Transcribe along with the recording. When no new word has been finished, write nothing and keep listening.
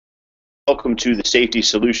Welcome to the Safety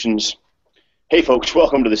Solutions. Hey, folks,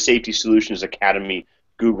 welcome to the Safety Solutions Academy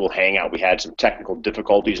Google Hangout. We had some technical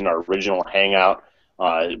difficulties in our original Hangout.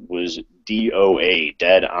 It was DOA,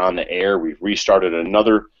 dead on the air. We've restarted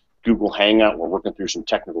another Google Hangout. We're working through some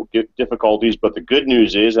technical difficulties, but the good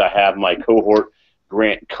news is I have my cohort,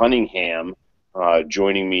 Grant Cunningham,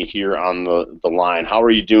 joining me here on the line. How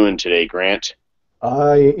are you doing today, Grant?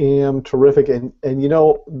 I am terrific, and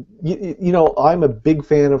I'm a big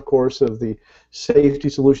fan, of course, of the Safety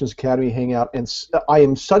Solutions Academy Hangout, and I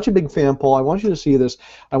am such a big fan, Paul. I want you to see this.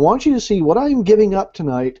 I want you to see what I am giving up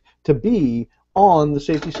tonight to be on the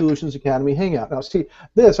Safety Solutions Academy Hangout. Now, see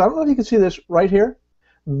this. I don't know if you can see this right here.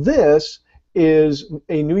 This is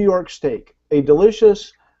a New York steak, a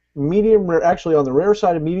delicious medium rare, actually on the rare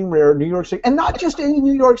side of medium rare New York steak, and not just any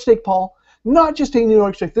New York steak, Paul. Not just a New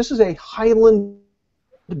York steak. This is a Highland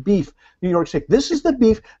beef New York steak. This is the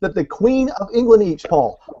beef that the Queen of England eats,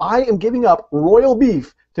 Paul. I am giving up royal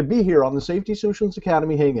beef to be here on the Safety Solutions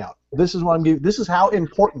Academy Hangout. This is what I'm giving. This is how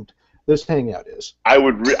important this hangout is. I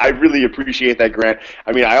really appreciate that, Grant.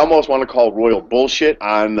 I mean, I almost want to call royal bullshit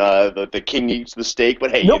on the king eats the steak,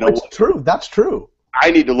 but hey, no, you know it's what? True. That's true.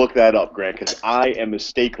 I need to look that up, Grant, because I am a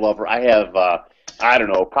steak lover. I have, I don't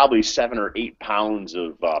know, probably 7 or 8 pounds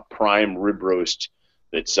of prime rib roast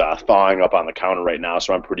that's thawing up on the counter right now,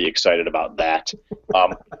 so I'm pretty excited about that.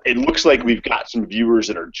 It looks like we've got some viewers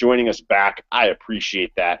that are joining us back. I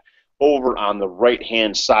appreciate that. Over on the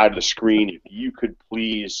right-hand side of the screen, if you could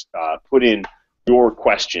please put in your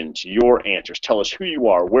questions, your answers. Tell us who you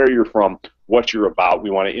are, where you're from, what you're about. We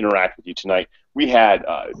want to interact with you tonight. We had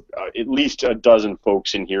at least a dozen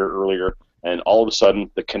folks in here earlier, and all of a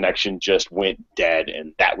sudden the connection just went dead,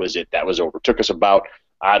 and that was it. That was over. It took us about,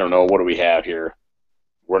 I don't know, what do we have here?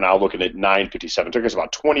 We're now looking at 9:57. It took us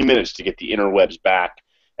about 20 minutes to get the interwebs back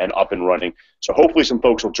and up and running. So hopefully some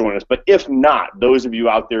folks will join us. But if not, those of you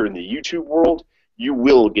out there in the YouTube world, you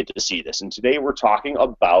will get to see this. And today we're talking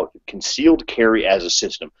about concealed carry as a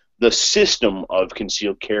system, the system of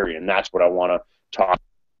concealed carry, and that's what I want to talk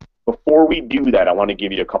about. Before we do that, I want to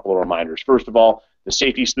give you a couple of reminders. First of all, the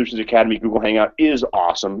Safety Solutions Academy Google Hangout is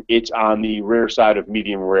awesome. It's on the rare side of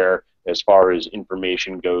medium rare as far as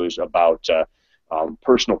information goes about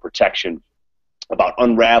personal protection, about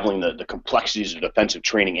unraveling the complexities of defensive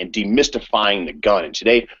training and demystifying the gun. And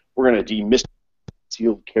today we're going to demystify the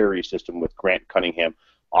concealed carry system with Grant Cunningham,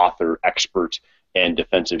 author, expert, and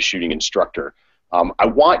defensive shooting instructor. I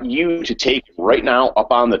want you to take right now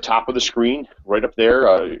up on the top of the screen, right up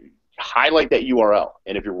there, highlight that URL.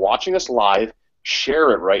 And if you're watching us live,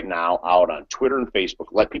 share it right now out on Twitter and Facebook.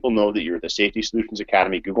 Let people know that you're at the Safety Solutions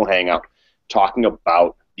Academy Google Hangout talking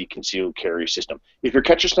about the concealed carry system. If you're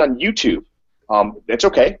catching us on YouTube, that's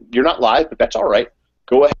okay. You're not live, but that's all right.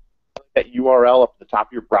 Go ahead and that URL up at the top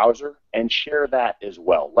of your browser and share that as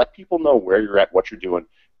well. Let people know where you're at, what you're doing,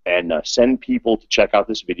 and send people to check out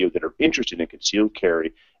this video that are interested in concealed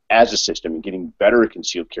carry as a system and getting better at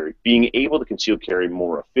concealed carry, being able to conceal carry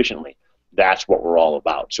more efficiently. That's what we're all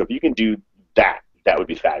about. So if you can do that, that would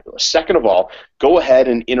be fabulous. Second of all, go ahead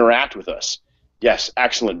and interact with us. Yes,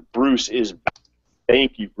 excellent. Bruce is back.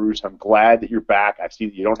 Thank you, Bruce. I'm glad that you're back. I see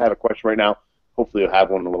that you don't have a question right now. Hopefully you'll have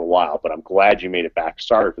one in a little while, but I'm glad you made it back.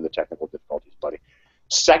 Sorry for the technical difficulties, buddy.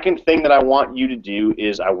 Second thing that I want you to do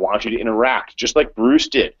is I want you to interact, just like Bruce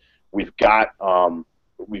did. We've got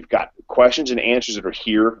questions and answers that are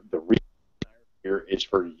here. The reason here is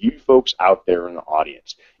for you folks out there in the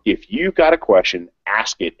audience. If you've got a question,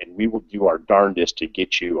 ask it, and we will do our darndest to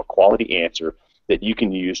get you a quality answer that you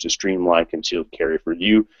can use to streamline concealed carry for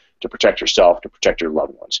you, to protect yourself, to protect your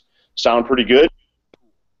loved ones. Sound pretty good?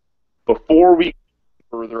 Before we go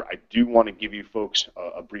further, I do want to give you folks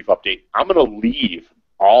a brief update. I'm going to leave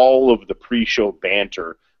all of the pre-show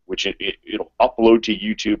banter, which it'll upload to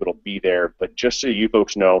YouTube. It'll be there. But just so you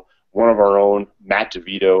folks know, one of our own, Matt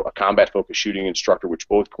DeVito, a combat-focused shooting instructor, which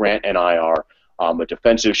both Grant and I are, a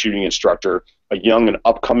defensive shooting instructor, a young and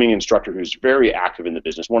upcoming instructor who's very active in the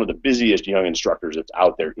business, one of the busiest young instructors that's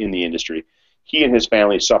out there in the industry. He and his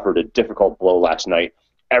family suffered a difficult blow last night.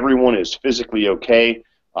 Everyone is physically okay.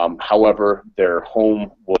 However, their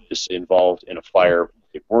home was involved in a fire.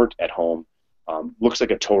 They weren't at home. Looks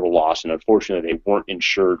like a total loss, and unfortunately, they weren't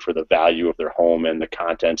insured for the value of their home and the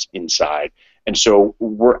contents inside. And so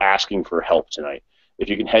we're asking for help tonight. If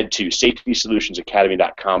you can head to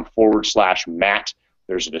safetysolutionsacademy.com/Matt,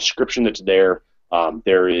 there's a description that's there.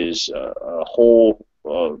 There is a whole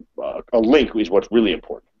a link is what's really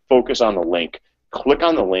important. Focus on the link. Click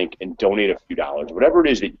on the link and donate a few dollars. Whatever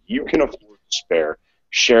it is that you can afford to spare,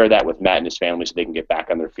 share that with Matt and his family so they can get back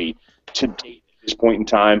on their feet. To date, at this point in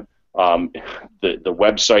time, The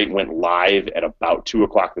website went live at about 2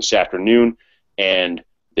 o'clock this afternoon, and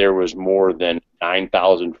there was more than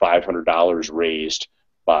 $9,500 raised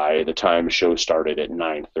by the time the show started at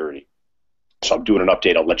 9:30. So I'm doing an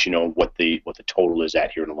update. I'll let you know what the total is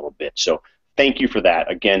at here in a little bit. So thank you for that.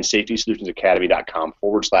 Again,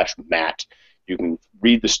 safetysolutionsacademy.com/Matt. You can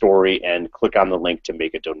read the story and click on the link to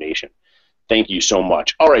make a donation. Thank you so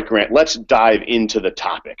much. All right, Grant, let's dive into the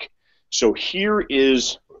topic. So here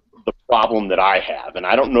is the problem that I have, and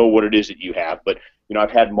I don't know what it is that you have, but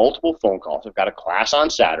I've had multiple phone calls. I've got a class on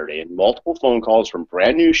Saturday, and multiple phone calls from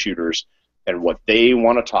brand new shooters, and what they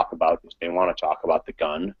want to talk about is they want to talk about the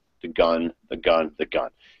gun, the gun, the gun, the gun.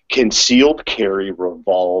 Concealed carry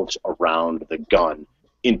revolves around the gun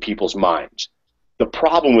in people's minds. The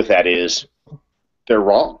problem with that is they're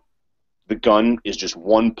wrong. The gun is just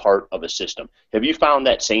one part of a system. Have you found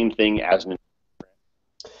that same thing as an...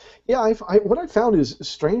 Yeah, what I found is,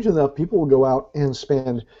 strange enough, people will go out and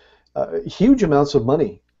spend huge amounts of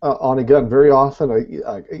money on a gun very often,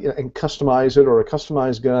 and customize it, or a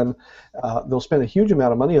customized gun. They'll spend a huge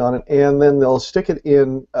amount of money on it, and then they'll stick it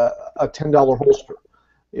in a $10 holster,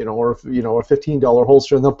 or a $15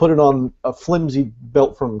 holster, and they'll put it on a flimsy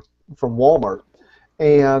belt from Walmart,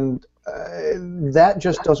 and that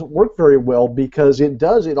just doesn't work very well, because it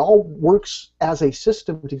all works as a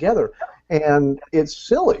system together, and it's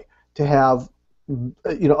silly to have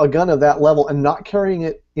a gun of that level and not carrying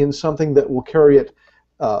it in something that will carry it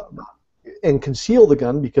and conceal the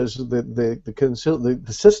gun, because the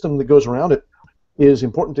system that goes around it is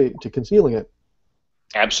important to concealing it.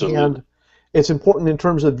 Absolutely. And it's important in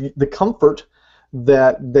terms of the comfort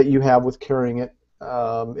that you have with carrying it.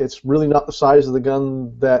 It's really not the size of the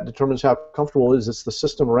gun that determines how comfortable it is. It's the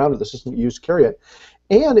system around it, the system you use to carry it.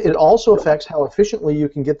 And it also affects how efficiently you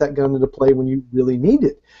can get that gun into play when you really need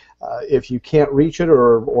it. If you can't reach it,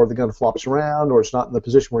 or the gun flops around, or it's not in the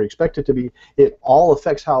position where you expect it to be, it all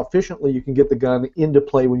affects how efficiently you can get the gun into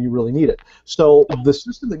play when you really need it. So the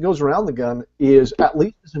system that goes around the gun is at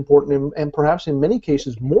least as important, and perhaps in many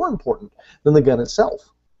cases more important than the gun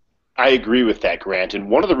itself. I agree with that, Grant, and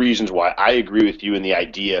one of the reasons why I agree with you in the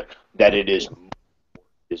idea that it is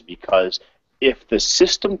because if the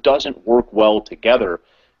system doesn't work well together,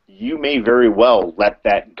 you may very well let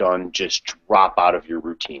that gun just drop out of your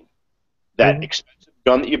routine. That expensive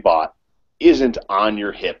gun that you bought isn't on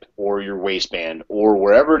your hip or your waistband or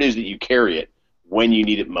wherever it is that you carry it when you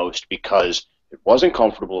need it most, because it wasn't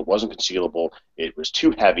comfortable, it wasn't concealable, it was too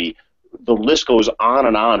heavy. The list goes on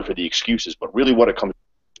and on for the excuses, but really what it comes to,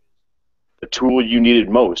 the tool you needed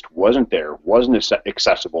most wasn't there, wasn't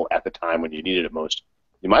accessible at the time when you needed it most.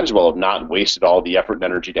 You might as well have not wasted all the effort and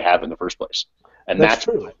energy to have it in the first place. And that's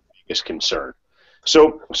true. my biggest concern.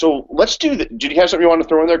 So let's do that. Did you have something you want to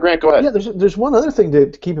throw in there, Grant? Go ahead. Yeah, there's one other thing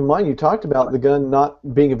to keep in mind. You talked about the gun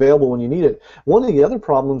not being available when you need it. One of the other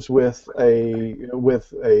problems with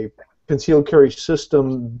a concealed carry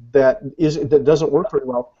system that doesn't work very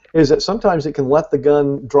well is that sometimes it can let the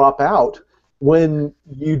gun drop out when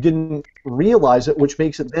you didn't realize it, which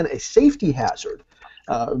makes it then a safety hazard.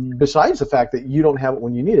 Besides the fact that you don't have it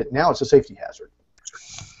when you need it, now it's a safety hazard.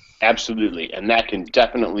 Absolutely, and that can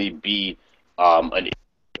definitely be an issue.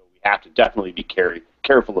 We have to definitely be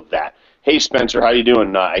careful of that. Hey, Spencer, how you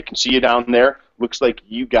doing? I can see you down there. Looks like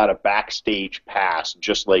you got a backstage pass,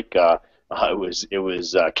 just like it was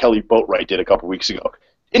Kelly Boatwright did a couple weeks ago.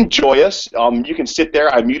 Enjoy us. You can sit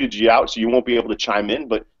there. I muted you out, so you won't be able to chime in,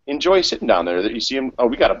 but enjoy sitting down there. You see him? Oh,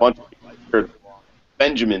 we got a bunch of people here.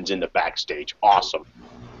 Benjamin's in the backstage. Awesome.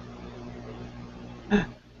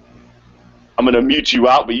 I'm going to mute you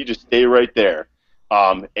out, but you just stay right there.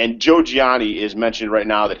 And Joe Gianni is mentioning right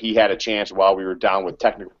now that he had a chance while we were down with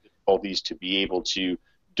technical difficulties to be able to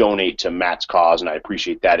donate to Matt's cause, and I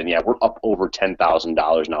appreciate that. And yeah, we're up over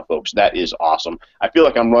 $10,000 now, folks. That is awesome. I feel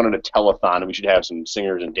like I'm running a telethon, and we should have some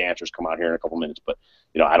singers and dancers come out here in a couple minutes, but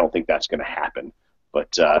I don't think that's going to happen.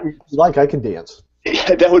 But like I can dance.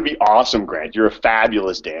 Yeah, that would be awesome, Grant. You're a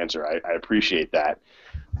fabulous dancer. I appreciate that.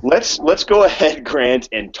 Let's go ahead, Grant,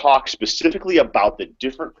 and talk specifically about the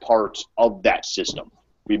different parts of that system.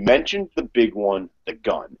 We mentioned the big one, the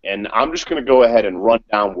gun, and I'm just going to go ahead and run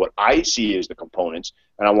down what I see as the components,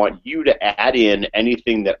 and I want you to add in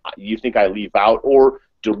anything that you think I leave out, or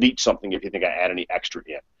delete something if you think I add any extra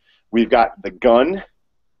in. We've got the gun,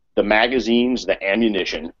 the magazines, the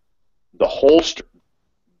ammunition, the holster,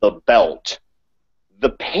 the belt, the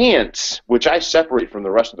pants, which I separate from the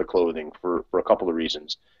rest of the clothing for a couple of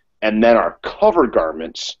reasons, and then our cover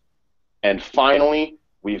garments, and finally,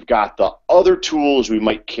 we've got the other tools we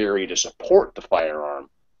might carry to support the firearm,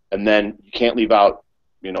 and then you can't leave out,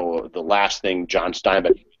 the last thing John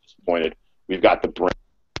Steinbeck pointed. We've got the brain.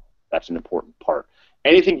 That's an important part.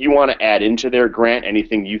 Anything you want to add into there, Grant?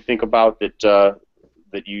 Anything you think about that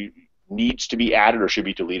that you needs to be added or should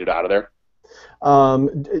be deleted out of there?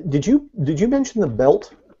 Did you mention the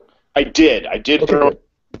belt? I did. I did. Okay,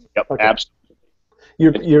 Yep, okay.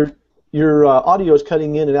 absolutely. Your audio is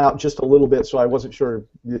cutting in and out just a little bit, so I wasn't sure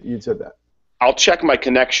you'd said that. I'll check my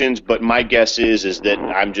connections, but my guess is that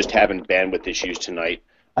I'm just having bandwidth issues tonight.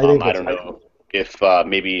 I think I don't know if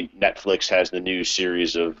maybe Netflix has the new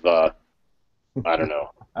series of I don't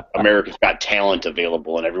know, America's Got Talent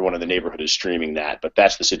available, and everyone in the neighborhood is streaming that. But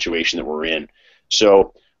that's the situation that we're in.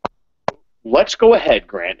 So let's go ahead,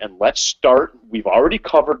 Grant, and let's start. We've already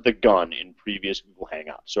covered the gun in previous Google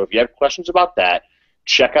Hangouts. So if you have questions about that,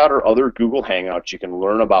 check out our other Google Hangouts. You can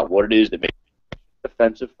learn about what it is that makes a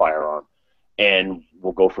defensive firearm, and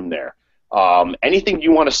we'll go from there. Anything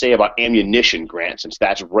you want to say about ammunition, Grant, since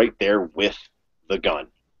that's right there with the gun?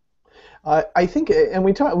 I think, and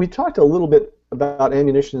we talked a little bit about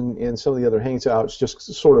ammunition in some of the other hangouts, just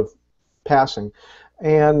sort of passing.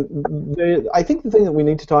 And I think the thing that we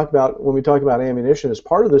need to talk about when we talk about ammunition as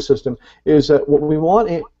part of the system is that what we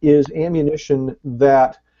want is ammunition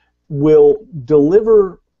that will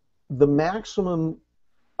deliver the maximum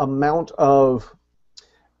amount of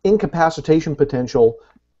incapacitation potential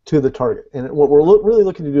to the target. And what we're really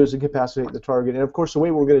looking to do is incapacitate the target. And of course, the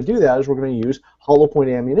way we're going to do that is we're going to use hollow point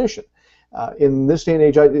ammunition. In this day and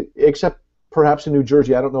age, except perhaps in New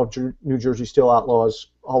Jersey, I don't know if New Jersey still outlaws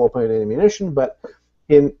hollow point ammunition, but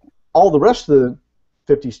in all the rest of the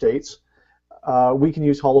 50 states, we can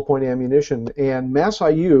use hollow point ammunition. And Mass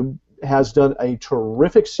IU has done a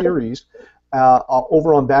terrific series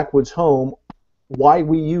over on Backwoods Home, why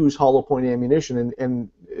we use hollow point ammunition. And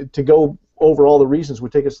to go over all the reasons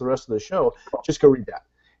would take us the rest of the show. Just go read that.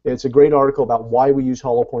 It's a great article about why we use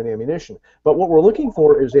hollow point ammunition. But what we're looking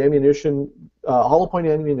for is ammunition, hollow point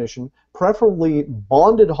ammunition, preferably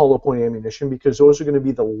bonded hollow point ammunition, because those are going to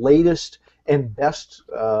be the latest and best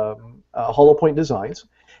hollow point designs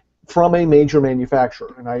from a major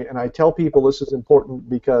manufacturer. And I tell people this is important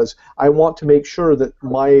because I want to make sure that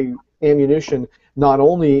my ammunition not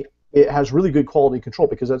only it has really good quality control,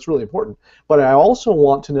 because that's really important, but I also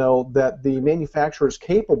want to know that the manufacturer is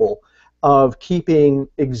capable of keeping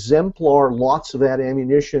exemplar lots of that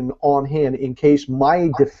ammunition on hand in case my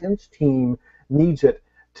defense team needs it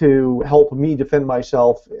to help me defend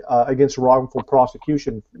myself against a wrongful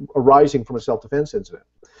prosecution arising from a self-defense incident.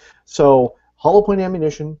 So hollow point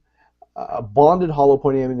ammunition, bonded hollow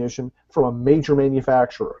point ammunition from a major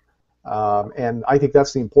manufacturer, and I think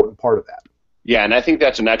that's the important part of that. Yeah, and I think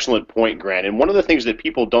that's an excellent point, Grant. And one of the things that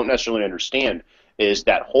people don't necessarily understand is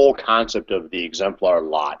that whole concept of the exemplar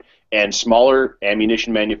lot. And smaller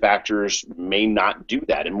ammunition manufacturers may not do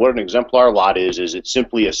that. And what an exemplar lot is it's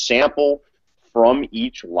simply a sample from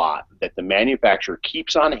each lot that the manufacturer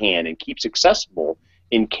keeps on hand and keeps accessible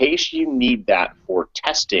in case you need that for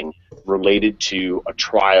testing related to a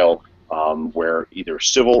trial where either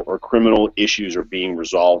civil or criminal issues are being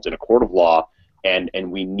resolved in a court of law,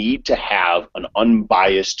 and we need to have an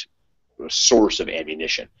unbiased source of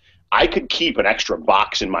ammunition. I could keep an extra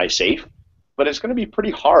box in my safe, but it's going to be pretty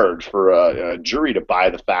hard for a jury to buy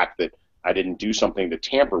the fact that I didn't do something to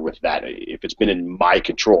tamper with that if it's been in my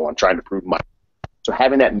control. I'm trying to prove my... So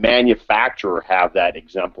having that manufacturer have that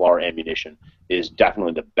exemplar ammunition is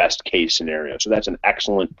definitely the best case scenario. So that's an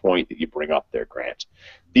excellent point that you bring up there, Grant.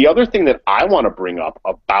 The other thing that I want to bring up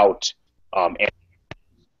about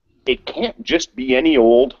it can't just be any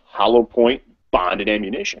old hollow point bonded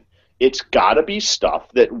ammunition. It's got to be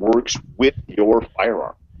stuff that works with your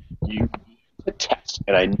firearm. You need to test,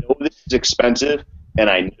 and I know this is expensive,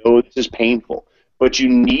 and I know this is painful, but you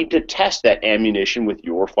need to test that ammunition with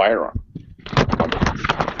your firearm.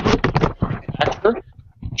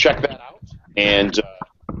 Check that out, and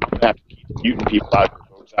I'm gonna have to keep muting people out.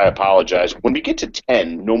 I apologize. When we get to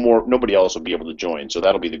 10, nobody else will be able to join, so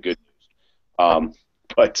that'll be the good news.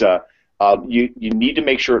 But you need to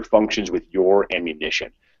make sure it functions with your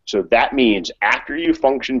ammunition. So that means after you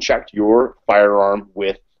function checked your firearm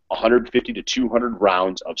with 150 to 200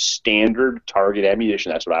 rounds of standard target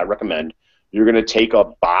ammunition, that's what I recommend, you're going to take a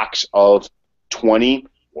box of 20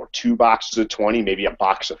 or 2 boxes of 20, maybe a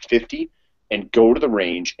box of 50, and go to the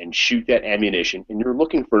range and shoot that ammunition, and you're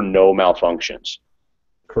looking for no malfunctions.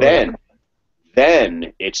 Correct.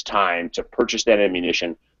 Then it's time to purchase that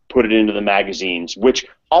ammunition, put it into the magazines, which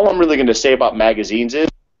all I'm really going to say about magazines is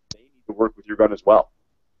they need to work with your gun as well.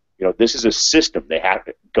 You know, this is a system. They have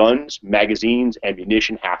to, guns, magazines,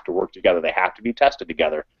 ammunition have to work together. They have to be tested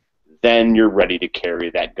together. Then you're ready to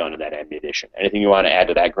carry that gun and that ammunition. Anything you want to add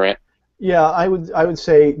to that, Grant? Yeah, I would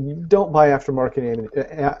say don't buy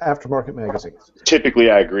aftermarket magazines.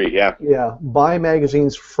 Typically, I agree. Yeah. Yeah, buy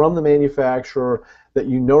magazines from the manufacturer that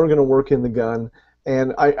you know are going to work in the gun.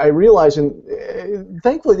 And I realize, and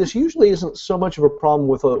thankfully, this usually isn't so much of a problem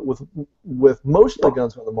with most of the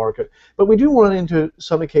guns on the market. But we do run into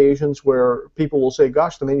some occasions where people will say,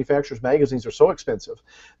 "Gosh, the manufacturer's magazines are so expensive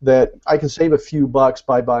that I can save a few bucks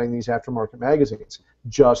by buying these aftermarket magazines."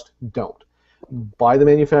 Just don't. Buy the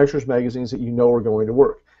manufacturer's magazines that you know are going to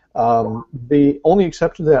work. The only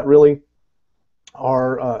exception to that really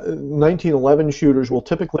our 1911 shooters will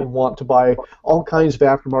typically want to buy all kinds of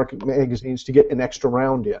aftermarket magazines to get an extra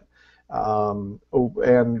round in.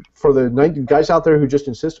 And for the guys out there who just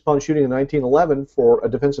insist upon shooting a 1911 for a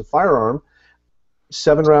defensive firearm,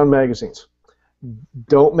 7-round magazines.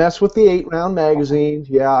 Don't mess with the 8-round magazines.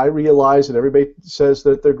 Yeah, I realize that everybody says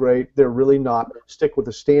that they're great. They're really not. Stick with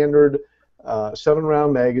the standard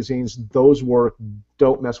 7-round magazines. Those work.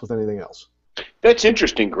 Don't mess with anything else. That's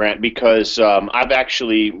interesting, Grant, because I've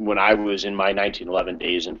actually, when I was in my 1911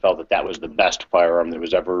 days and felt that that was the best firearm that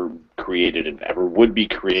was ever created and ever would be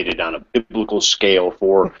created on a biblical scale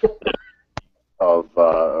for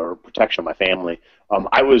or protection of my family,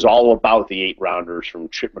 I was all about the 8-rounders from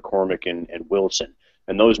Chip McCormick and Wilson.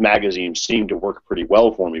 And those magazines seemed to work pretty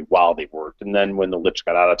well for me while they worked. And then when the lips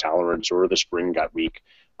got out of tolerance or the spring got weak,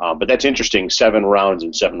 but that's interesting, 7 rounds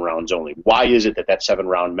and 7 rounds only. Why is it that that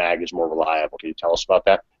 7-round mag is more reliable? Can you tell us about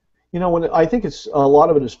that? You know, I think it's a lot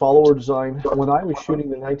of it is follower design. When I was shooting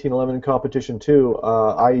the 1911 competition too,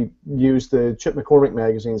 I used the Chip McCormick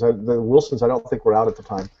magazines. The Wilsons I don't think were out at the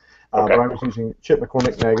time, Okay. but I was using Chip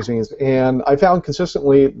McCormick magazines, and I found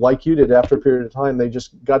consistently, like you did, after a period of time, they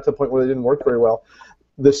just got to the point where they didn't work very well.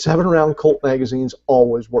 The 7-round Colt magazines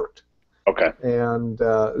always worked. Okay. And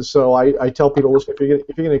so I tell people, listen, if you're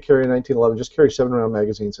going to carry a 1911, just carry 7-round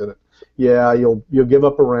magazines in it. Yeah, you'll give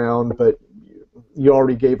up a round, but you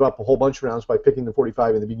already gave up a whole bunch of rounds by picking the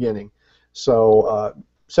 45 in the beginning. So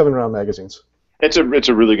 7-round magazines. It's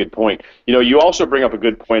a really good point. You know, you also bring up a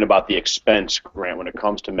good point about the expense, Grant, when it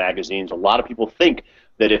comes to magazines. A lot of people think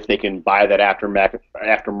that if they can buy that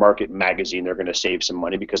aftermarket magazine, they're going to save some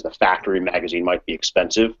money because the factory magazine might be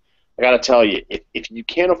expensive. I got to tell you, if you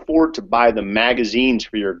can't afford to buy the magazines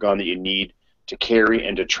for your gun that you need to carry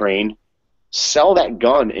and to train, sell that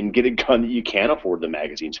gun and get a gun that you can afford the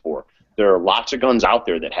magazines for. There are lots of guns out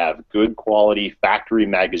there that have good quality factory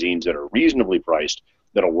magazines that are reasonably priced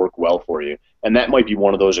that'll work well for you. And that might be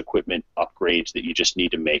one of those equipment upgrades that you just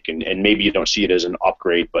need to make. And maybe you don't see it as an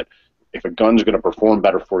upgrade, but if a gun's going to perform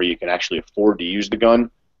better for you, you can actually afford to use the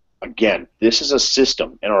gun. Again, this is a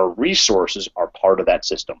system, and our resources are part of that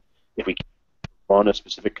system. If we run a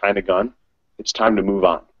specific kind of gun, it's time to move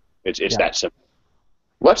on. It's that simple.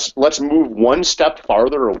 Let's move one step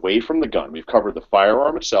farther away from the gun. We've covered the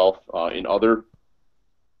firearm itself. In other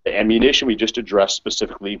ammunition, we just addressed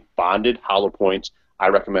specifically bonded hollow points. I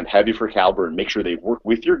recommend heavy for caliber and make sure they work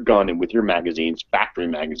with your gun and with your magazines, factory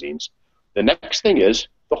magazines. The next thing is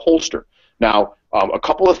the holster. Now, a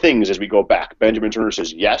couple of things as we go back. Benjamin Turner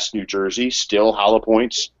says, yes, New Jersey, still hollow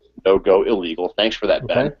points, no-go, illegal. Thanks for that,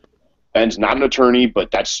 Ben. Okay. Ben's not an attorney,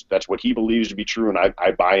 but that's what he believes to be true, and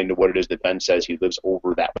I buy into what it is that Ben says. He lives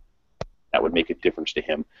over that. That would make a difference to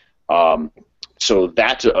him. So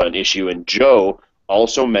that's an issue. And Joe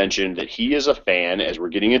also mentioned that he is a fan, as we're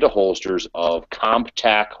getting into holsters, of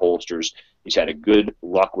CompTac holsters. He's had a good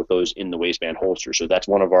luck with those in the waistband holsters. So that's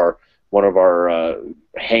one of our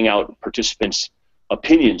hangout participants'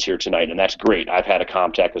 opinions here tonight, and that's great. I've had a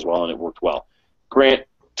CompTac as well, and it worked well. Grant,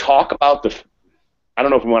 talk about I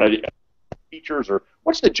don't know if we want to features or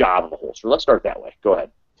what's the job of a holster. Let's start that way. Go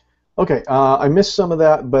ahead. Okay, I missed some of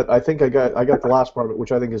that, but I think I got the last part of it,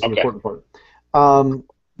 which I think is the important part.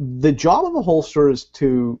 The job of a holster is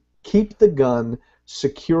to keep the gun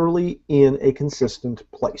securely in a consistent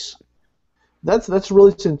place. That's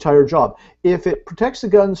really its entire job. If it protects the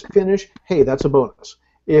gun's finish, hey, that's a bonus.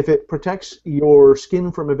 If it protects your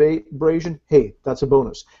skin from abrasion, hey, that's a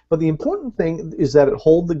bonus. But the important thing is that it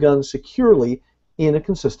hold the gun securely in a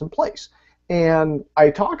consistent place. And I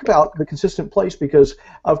talk about the consistent place because,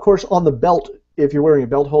 of course, on the belt, if you're wearing a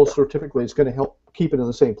belt holster, typically it's going to help keep it in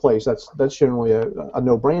the same place. That's generally a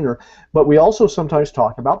no-brainer. But we also sometimes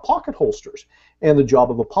talk about pocket holsters. And the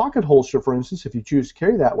job of a pocket holster, for instance, if you choose to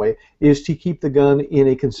carry that way, is to keep the gun in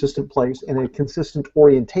a consistent place and a consistent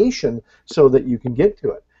orientation so that you can get to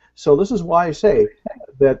it. So this is why I say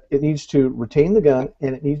that it needs to retain the gun,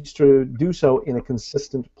 and it needs to do so in a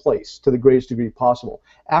consistent place to the greatest degree possible.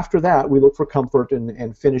 After that, we look for comfort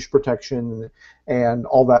and finish protection and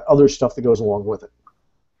all that other stuff that goes along with it.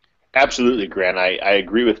 Absolutely, Grant. I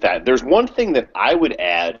agree with that. There's one thing that I would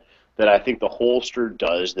add that I think the holster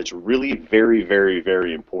does that's really very, very,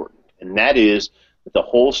 very important, and that is that the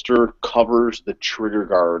holster covers the trigger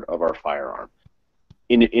guard of our firearm.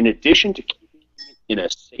 In addition to keeping it in a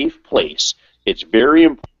safe place, it's very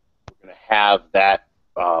important we're going to have that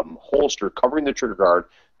holster covering the trigger guard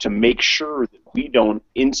to make sure that we don't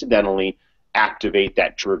incidentally activate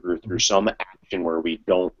that trigger through some action where we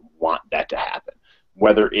don't want that to happen.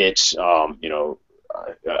 Whether it's,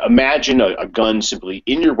 imagine a gun simply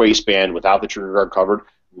in your waistband without the trigger guard covered,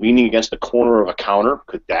 leaning against the corner of a counter.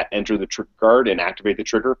 Could that enter the trigger guard and activate the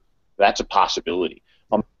trigger? That's a possibility.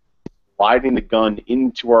 Sliding the gun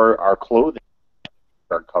into our clothing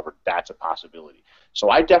guard covered, that's a possibility. So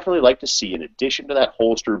I definitely like to see, in addition to that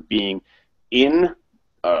holster being in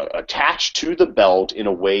attached to the belt in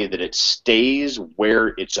a way that it stays where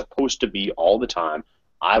it's supposed to be all the time,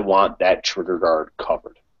 I want that trigger guard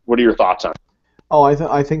covered. What are your thoughts on it? Oh,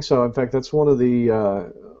 I think so. In fact, that's one of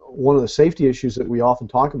the safety issues that we often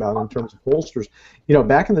talk about in terms of holsters. You know,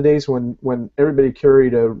 back in the days when everybody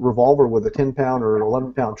carried a revolver with a 10-pound or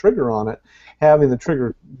 11-pound trigger on it, having the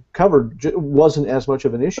trigger covered wasn't as much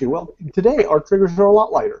of an issue. Well, today our triggers are a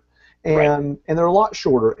lot lighter, and they're a lot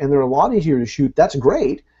shorter, and they're a lot easier to shoot. That's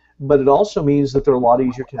great, but it also means that they're a lot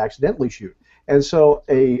easier to accidentally shoot. And so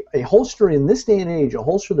a holster in this day and age, a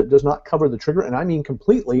holster that does not cover the trigger, and I mean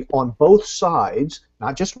completely on both sides,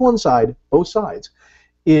 not just one side, both sides,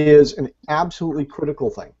 is an absolutely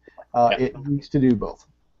critical thing. It needs to do both.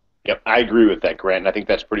 Yep, I agree with that, Grant, and I think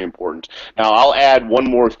that's pretty important. Now, I'll add one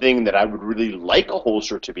more thing that I would really like a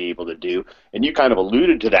holster to be able to do, and you kind of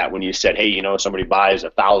alluded to that when you said, hey, you know, somebody buys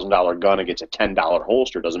a $1,000 gun and gets a $10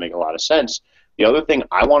 holster. Doesn't make a lot of sense. The other thing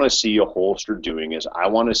I want to see a holster doing is I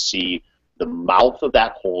want to see the mouth of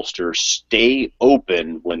that holster stay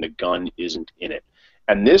open when the gun isn't in it.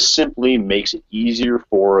 And this simply makes it easier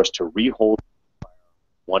for us to rehold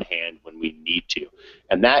one hand when we need to.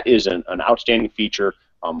 And that is an outstanding feature.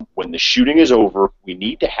 When the shooting is over, we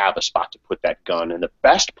need to have a spot to put that gun. And the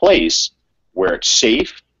best place where it's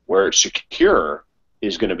safe, where it's secure,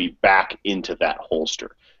 is going to be back into that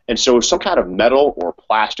holster. And so some kind of metal or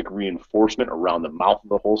plastic reinforcement around the mouth of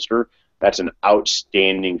the holster, that's an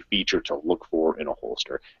outstanding feature to look for in a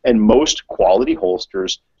holster. And most quality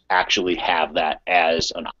holsters actually have that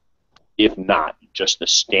as an, if not just the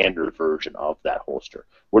standard version of that holster.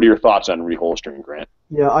 What are your thoughts on reholstering, Grant?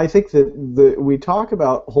 Yeah, I think that we talk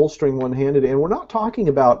about holstering one-handed, and we're not talking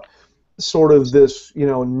about sort of this,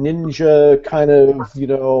 ninja kind of,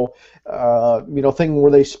 thing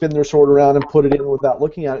where they spin their sword around and put it in without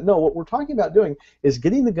looking at it. No, what we're talking about doing is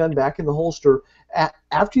getting the gun back in the holster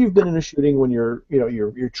after you've been in a shooting, when you're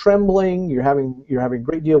trembling, you're having a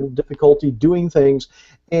great deal of difficulty doing things,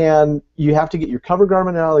 and you have to get your cover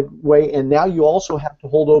garment out of the way, and now you also have to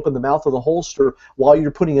hold open the mouth of the holster while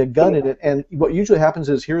you're putting a gun in it. And what usually happens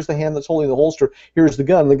is, here's the hand that's holding the holster, here's the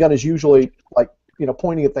gun. The gun is usually like,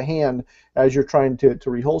 pointing at the hand as you're trying to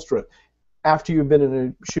reholster it. After you've been in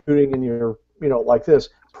a shooting and you're, like this,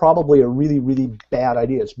 probably a really, really bad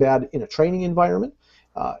idea. It's bad in a training environment,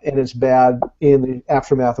 and it's bad in the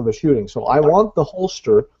aftermath of a shooting. So I want the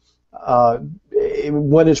holster,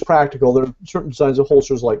 when it's practical. There are certain designs of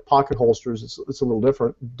holsters, like pocket holsters. It's a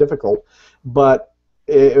little difficult, but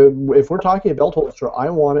if we're talking a belt holster,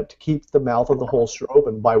 I want it to keep the mouth of the holster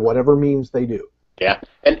open by whatever means they do. Yeah,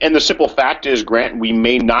 and the simple fact is, Grant, we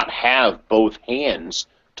may not have both hands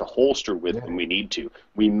to holster with when we need to.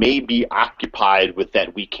 We may be occupied with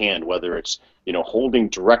that weak hand, whether it's holding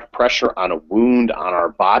direct pressure on a wound on our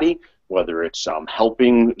body, whether it's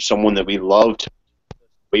helping someone that we love to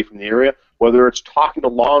away from the area, whether it's talking to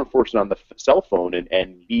law enforcement on the cell phone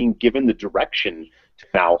and being given the direction to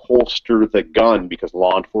now holster the gun because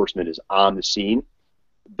law enforcement is on the scene.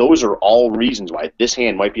 Those are all reasons why this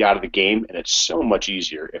hand might be out of the game, and it's so much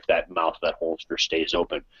easier if that mouth of that holster stays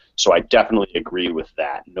open. So I definitely agree with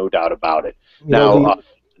that, no doubt about it.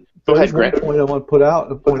 Go ahead, Grant. One point I want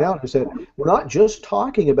to point out is that we're not just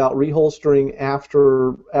talking about reholstering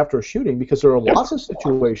after a shooting, because there are lots of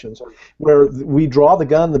situations where we draw the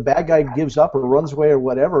gun, the bad guy gives up or runs away or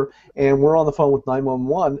whatever, and we're on the phone with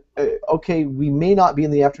 911. Okay, we may not be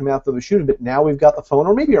in the aftermath of a shooting, but now we've got the phone,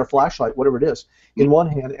 or maybe our flashlight, whatever it is, in one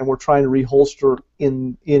hand, and we're trying to reholster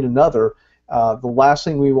in another. The last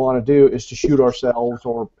thing we want to do is to shoot ourselves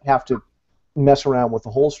or have to mess around with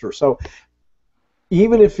the holster. So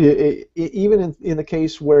even if even in the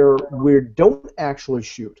case where we don't actually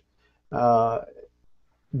shoot,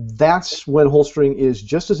 that's when holstering is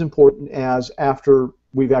just as important as after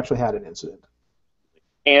we've actually had an incident.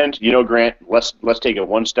 And Grant, let's take it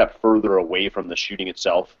one step further away from the shooting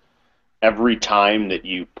itself. every time that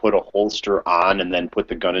you put a holster on and then put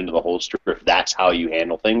the gun into the holster, if that's how you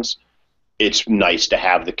handle things, it's nice to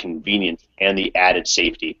have the convenience and the added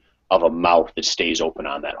safety of a mouth that stays open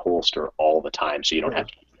on that holster all the time, so you don't have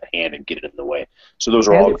to use the hand and get it in the way. So those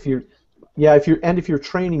are And all. if you're, yeah, if you're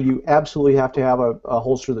training, you absolutely have to have a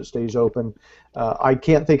holster that stays open. I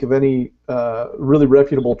can't think of any really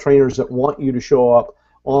reputable trainers that want you to show up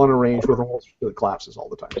on a range with a holster that collapses all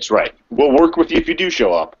the time. That's right. We'll work with you if you do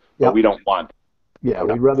show up, but Yep. we don't want. Yeah,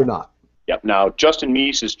 we'd rather not. Yep. Now, Justin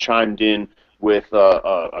Meese has chimed in with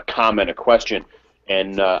a comment, a question,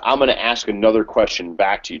 and I'm going to ask another question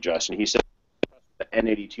back to you, Justin. He said the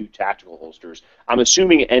N82 tactical holsters. I'm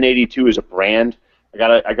assuming N82 is a brand.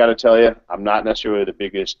 I gotta tell you, I'm not necessarily the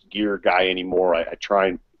biggest gear guy anymore. I try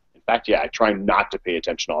and, in fact, I try not to pay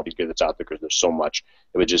attention to all these gear that's out there because there's so much.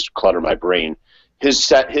 It would just clutter my brain. His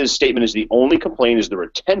statement is the only complaint is the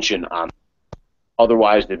retention on.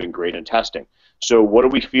 Otherwise, they've been great in testing. So, what do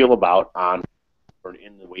we feel about on or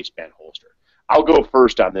in the waistband holster? I'll go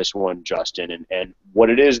first on this one, Justin. And what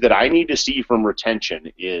it is that I need to see from retention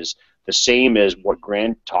is the same as what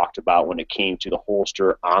Grant talked about when it came to the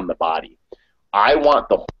holster on the body. I want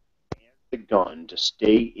the gun to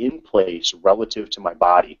stay in place relative to my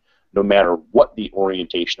body no matter what the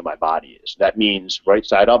orientation of my body is. That means right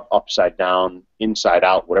side up, upside down, inside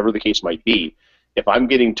out, whatever the case might be. If I'm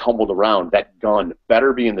getting tumbled around, that gun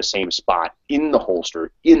better be in the same spot, in the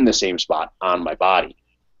holster, in the same spot on my body.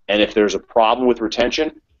 And if there's a problem with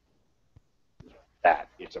retention, that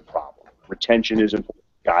it's a problem. Retention is important.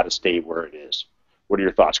 Got to stay where it is. What are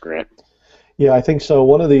your thoughts, Grant? Yeah, I think so.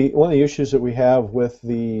 One of the issues that we have with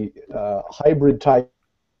the hybrid type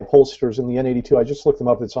holsters in the N82, I just looked them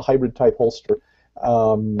up. It's a hybrid type holster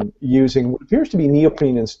using what appears to be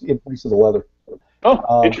neoprene in place of the leather.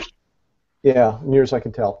 Oh, interesting. Yeah, near as I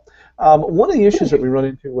can tell. One of the issues that we run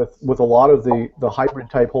into with a lot of the hybrid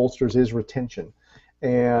type holsters is retention.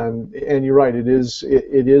 And you're right, it is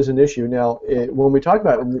an issue. Now, when we talk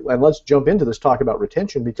about, and let's jump into this, talk about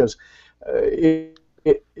retention, because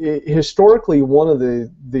historically, one of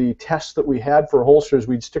the tests that we had for holsters,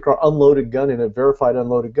 we'd stick our unloaded gun in, a verified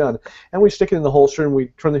unloaded gun, and we stick it in the holster, and we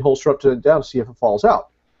turn the holster up to down to see if it falls out.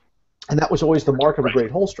 And that was always the mark of a great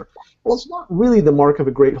holster. Well, it's not really the mark of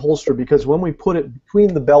a great holster, because when we put it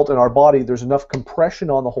between the belt and our body, there's enough compression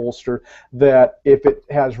on the holster that if it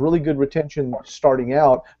has really good retention starting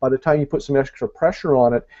out, by the time you put some extra pressure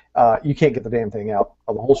on it, you can't get the damn thing out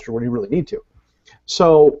of the holster when you really need to.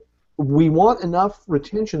 So we want enough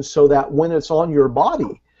retention so that when it's on your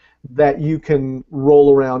body, that you can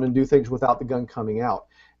roll around and do things without the gun coming out.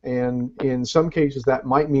 And in some cases, that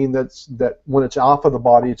might mean that when it's off of the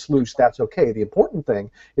body, it's loose. That's okay. The important thing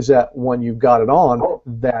is that when you've got it on,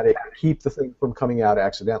 that it keep the thing from coming out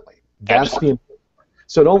accidentally. That's the important.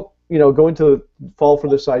 So don't go fall for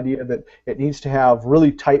this idea that it needs to have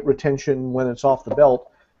really tight retention when it's off the belt.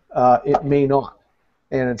 It may not,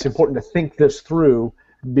 and it's important to think this through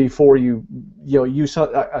before you use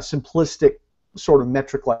a simplistic sort of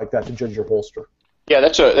metric like that to judge your holster. Yeah,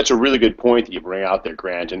 that's a really good point that you bring out there,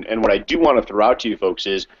 Grant. And what I do want to throw out to you folks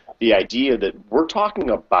is the idea that we're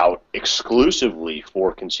talking about exclusively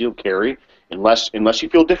for concealed carry, unless you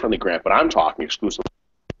feel differently, Grant, but I'm talking exclusively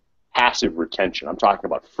passive retention. I'm talking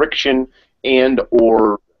about friction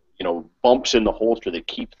or bumps in the holster that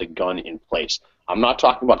keep the gun in place. I'm not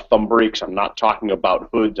talking about thumb brakes. I'm not talking about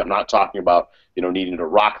hoods. I'm not talking about needing to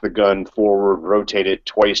rock the gun forward, rotate it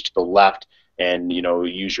twice to the left, and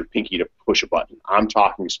use your pinky to push a button. I'm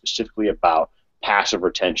talking specifically about passive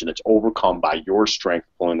retention that's overcome by your strength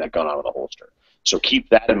pulling that gun out of the holster. So keep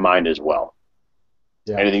that in mind as well.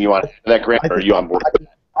 Yeah. Anything you want to add to that, Grant, or are you on board with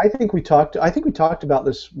that? I think we talked about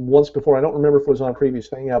this once before. I don't remember if it was on a previous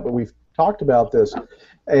hangout, but we've talked about this,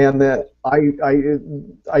 and that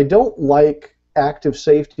I don't like active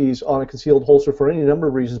safeties on a concealed holster for any number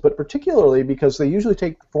of reasons, but particularly because they usually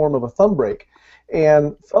take the form of a thumb brake.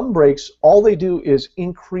 And thumb brakes, all they do is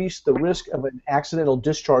increase the risk of an accidental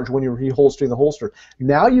discharge when you're reholstering the holster.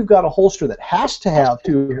 Now you've got a holster that has to have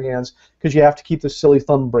two hands because you have to keep the silly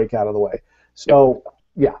thumb brake out of the way. So,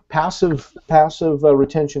 yeah, passive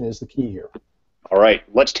retention is the key here. All right,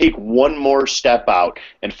 let's take one more step out.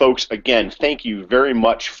 And folks, again, thank you very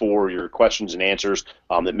much for your questions and answers.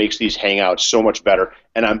 That makes these hangouts so much better.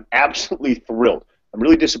 And I'm absolutely thrilled. I'm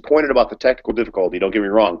really disappointed about the technical difficulty, don't get me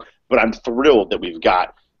wrong, but I'm thrilled that we've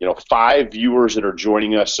got 5 viewers that are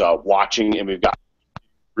joining us watching, and we've got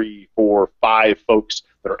 3, 4, 5 folks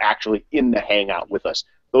that are actually in the hangout with us.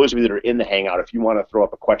 Those of you that are in the hangout, if you want to throw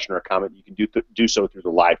up a question or a comment, you can do so through the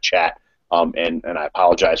live chat And I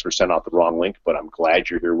apologize for sending out the wrong link, but I'm glad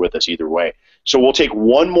you're here with us either way. So we'll take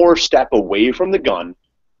one more step away from the gun,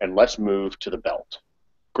 and let's move to the belt.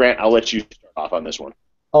 Grant, I'll let you start off on this one.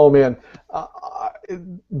 Oh man, uh,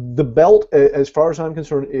 the belt, as far as I'm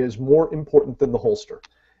concerned, is more important than the holster,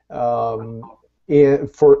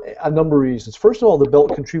 and for a number of reasons. First of all, the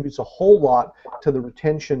belt contributes a whole lot to the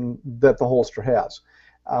retention that the holster has.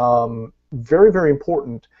 Very, very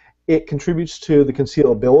important. It contributes to the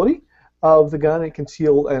concealability of the gun. It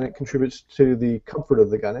contributes to the comfort of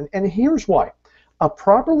the gun. And here's why: a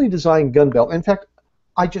properly designed gun belt. In fact,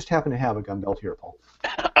 I just happen to have a gun belt here, Paul.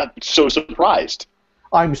 I'm so surprised.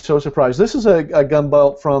 I'm so surprised. This is a gun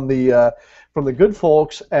belt from the good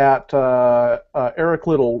folks at Eric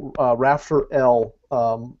Little, Rafter L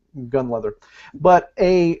gun leather. But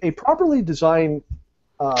a properly designed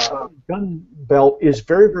gun belt is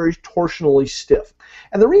very, very torsionally stiff.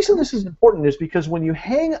 And the reason this is important is because when you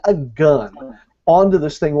hang a gun onto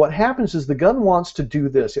this thing, what happens is the gun wants to do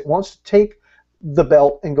this. It wants to take the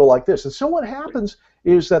belt and go like this. And so what happens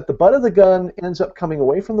is that the butt of the gun ends up coming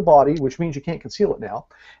away from the body, which means you can't conceal it now,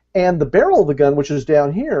 and the barrel of the gun, which is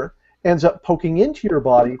down here, ends up poking into your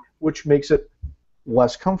body, which makes it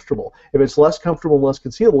less comfortable. If it's less comfortable and less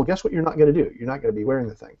concealable, guess what you're not going to do? You're not going to be wearing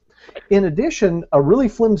the thing. In addition, a really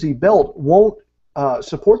flimsy belt won't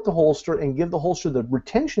support the holster and give the holster the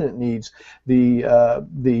retention it needs.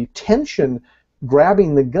 The tension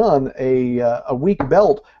grabbing the gun, a weak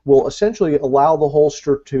belt will essentially allow the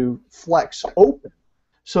holster to flex open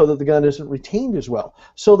so that the gun isn't retained as well.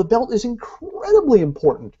 So the belt is incredibly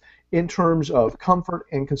important in terms of comfort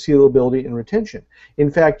and concealability and retention.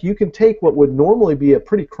 In fact, you can take what would normally be a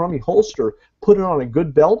pretty crummy holster, put it on a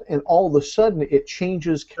good belt, and all of a sudden it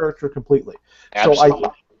changes character completely. Absolutely.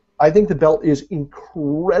 So I think the belt is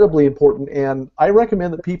incredibly important, and I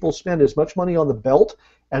recommend that people spend as much money on the belt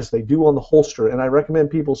as they do on the holster, and I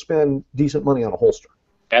recommend people spend decent money on a holster.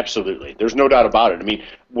 Absolutely. There's no doubt about it. I mean,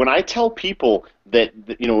 when I tell people that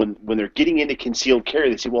you know, when they're getting into concealed carry,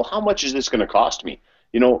 they say, well, how much is this going to cost me?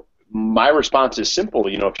 You know, my response is simple.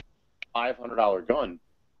 You know, if you have a $500 gun,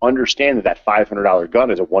 understand that that $500 gun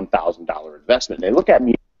is a $1,000 investment. And they look at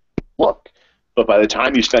me, look, but by the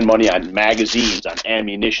time you spend money on magazines, on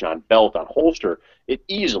ammunition, on belt, on holster, it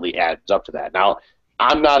easily adds up to that. Now,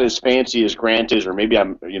 I'm not as fancy as Grant is, or maybe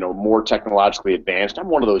I'm, you know, more technologically advanced. I'm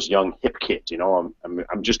one of those young hip kids, you know.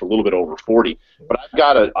 I'm just a little bit over 40, but I've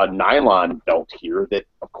got a nylon belt here that,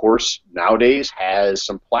 of course, nowadays has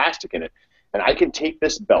some plastic in it, and I can take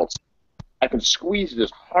this belt, I can squeeze it as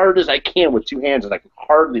hard as I can with two hands, and I can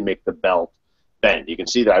hardly make the belt bend. You can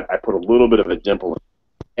see that I put a little bit of a dimple in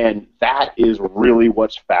it, and that is really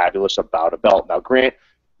what's fabulous about a belt. Now, Grant,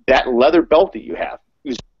 that leather belt that you have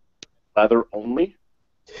is leather only?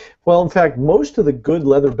 Well, in fact, most of the good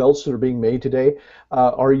leather belts that are being made today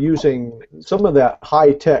are using some of that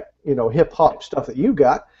high-tech, you know, hip-hop stuff that you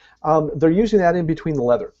got. They're using that in between the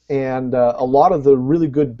leather, and a lot of the really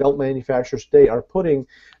good belt manufacturers today are putting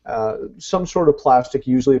some sort of plastic,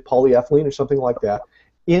 usually polyethylene or something like that,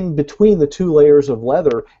 in between the two layers of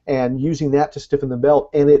leather and using that to stiffen the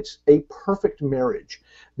belt, and it's a perfect marriage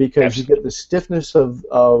because you get the stiffness of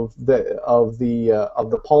the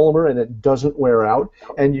polymer, and it doesn't wear out,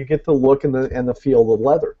 and you get the look and the feel of the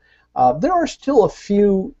leather. There are still a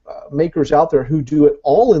few makers out there who do it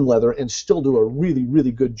all in leather and still do a really,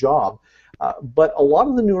 really good job, but a lot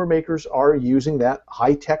of the newer makers are using that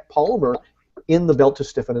high-tech polymer in the belt to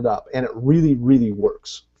stiffen it up, and it really, really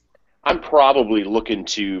works. I'm probably looking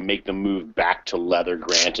to make the move back to leather,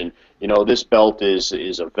 Grant, and you know, this belt is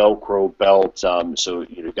a Velcro belt, so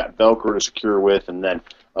you've got Velcro to secure with, and then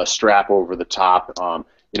a strap over the top.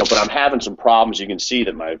 You know, but I'm having some problems. You can see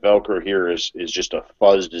that my Velcro here is just a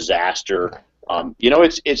fuzz disaster. You know,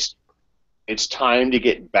 it's time to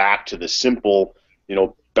get back to the simple, you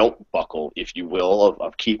know, belt buckle, if you will,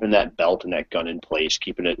 of keeping that belt and that gun in place,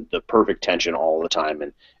 keeping it the perfect tension all the time,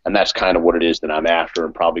 and that's kind of what it is that I'm after.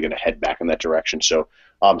 I'm probably going to head back in that direction. So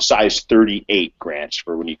size 38, Grants,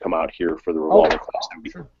 for when you come out here for the revolver class.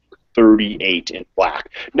 Sure. 38 in black.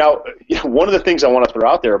 Now, you know, one of the things I want to throw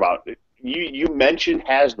out there about you mentioned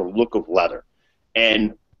has the look of leather,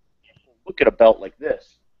 and look at a belt like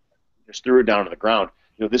this. Just threw it down to the ground.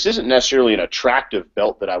 You know, this isn't necessarily an attractive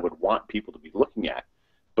belt that I would want people to be looking at.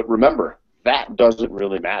 But remember, that doesn't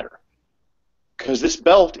really matter, because this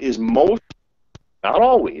belt is most, not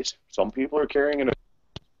always, some people are carrying it,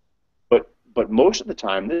 but most of the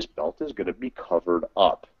time this belt is going to be covered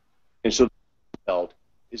up. And so the belt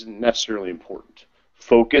isn't necessarily important.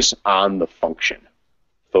 Focus on the function.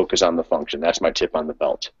 Focus on the function. That's my tip on the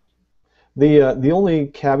belt. The only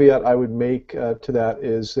caveat I would make to that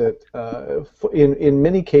is that in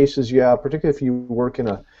many cases, yeah, particularly if you work in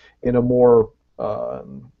a more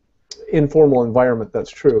informal environment,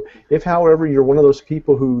 that's true. If, however, you're one of those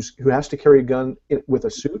people who has to carry a gun with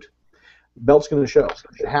a suit, belt's going to show.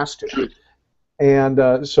 It has to.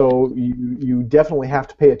 And so you definitely have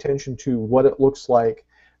to pay attention to what it looks like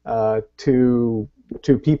to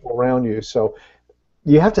people around you. So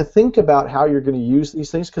you have to think about how you're going to use these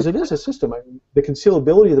things, because it is a system. I mean, the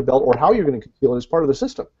concealability of the belt, or how you're going to conceal it, is part of the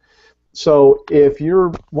system. So if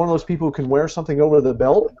you're one of those people who can wear something over the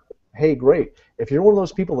belt, hey, great. If you're one of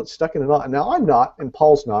those people that's stuck in a knot, and now I'm not, and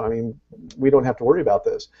Paul's not, I mean, we don't have to worry about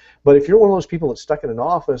this. But if you're one of those people that's stuck in an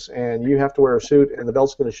office and you have to wear a suit and the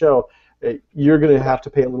belt's going to show, you're going to have to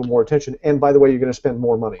pay a little more attention. And by the way, you're going to spend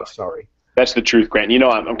more money. Sorry. That's the truth, Grant. You know,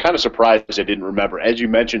 I'm kind of surprised I didn't remember. As you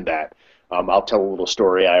mentioned that, I'll tell a little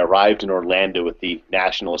story. I arrived in Orlando at the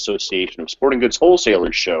National Association of Sporting Goods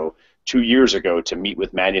Wholesalers show 2 years ago to meet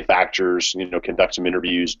with manufacturers, you know, conduct some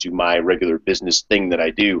interviews, do my regular business thing that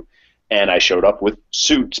I do. And I showed up with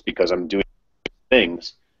suits because I'm doing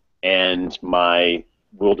things, and my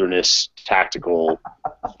wilderness tactical.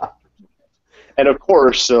 And of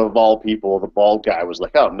course, of all people, the bald guy was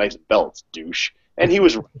like, "Oh, nice belts, douche." And he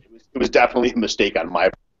was right. It was definitely a mistake on my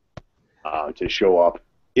part to show up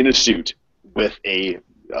in a suit with a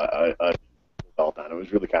belt on. It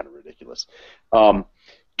was really kind of ridiculous.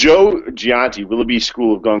 Joe Gianti, Willoughby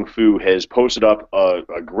School of Gung Fu, has posted up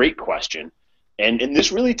a great question, and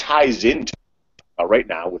this really ties into right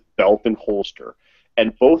now with belt and holster,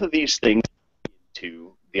 and both of these things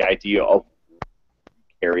to the idea of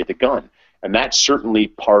carry the gun, and that's certainly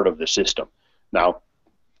part of the system. Now,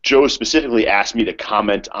 Joe specifically asked me to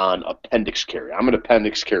comment on appendix carry. I'm an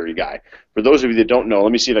appendix carry guy. For those of you that don't know,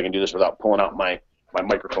 let me see if I can do this without pulling out my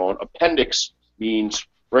microphone. Appendix means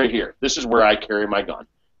right here. This is where I carry my gun,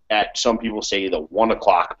 at some people say the 1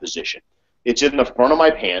 o'clock position. It's in the front of my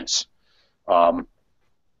pants, and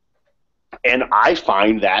I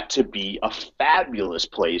find that to be a fabulous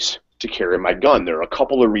place to carry my gun. There are a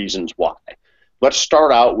couple of reasons why. Let's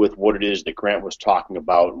start out with what it is that Grant was talking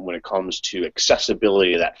about when it comes to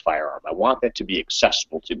accessibility of that firearm. I want that to be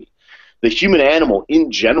accessible to me. The human animal in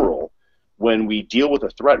general, when we deal with a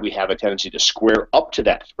threat, we have a tendency to square up to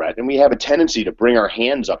that threat, and we have a tendency to bring our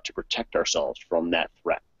hands up to protect ourselves from that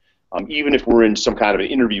threat. Even if we're in some kind of an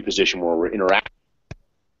interview position where we're interacting,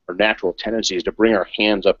 our natural tendency is to bring our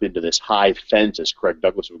hands up into this high fence, as Craig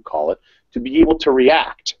Douglas would call it, to be able to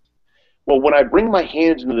react. Well, when I bring my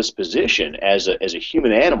hands into this position as a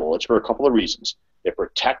human animal, it's for a couple of reasons. It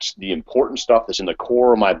protects the important stuff that's in the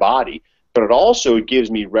core of my body, but it also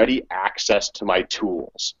gives me ready access to my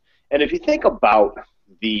tools. And if you think about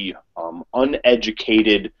the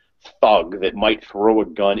uneducated thug that might throw a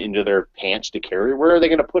gun into their pants to carry, where are they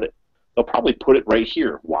going to put it? They'll probably put it right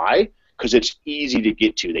here. Why? Because it's easy to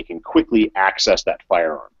get to. They can quickly access that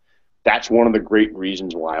firearm. That's one of the great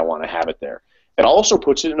reasons why I want to have it there. It also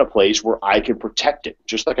puts it in a place where I can protect it.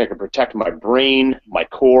 Just like I can protect my brain, my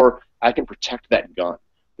core, I can protect that gun.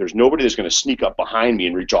 There's nobody that's going to sneak up behind me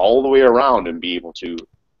and reach all the way around and be able to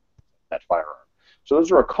that firearm. So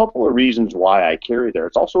those are a couple of reasons why I carry there.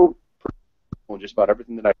 It's also just about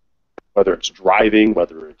everything that I, whether it's driving,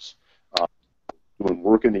 whether it's doing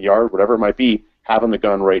work in the yard, whatever it might be, having the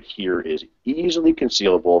gun right here is easily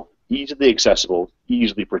concealable, easily accessible,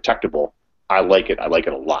 easily protectable. I like it. I like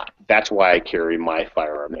it a lot. That's why I carry my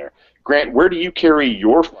firearm there. Grant, where do you carry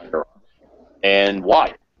your firearm, and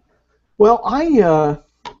why? Well,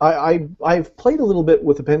 I've played a little bit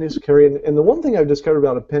with appendix carry, and the one thing I've discovered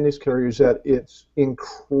about appendix carry is that it's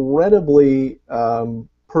incredibly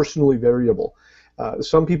personally variable.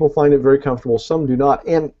 Some people find it very comfortable, some do not,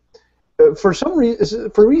 and for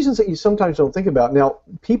reasons that you sometimes don't think about. Now,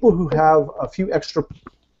 people who have a few extra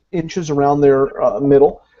inches around their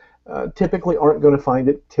middle typically aren't going to find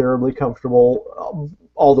it terribly comfortable,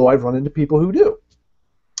 although I've run into people who do.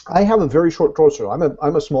 I have a very short torso.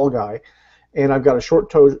 I'm a small guy, and I've got a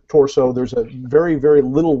short torso. There's a very, very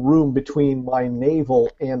little room between my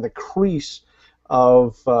navel and the crease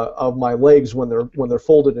of my legs when they're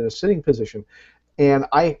folded in a sitting position, and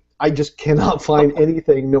I just cannot find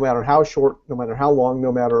anything, no matter how short, no matter how long,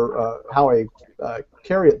 no matter how I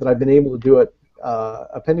carry it, that I've been able to do it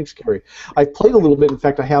appendix carry. I've played a little bit. In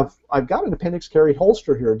fact, I've got an appendix carry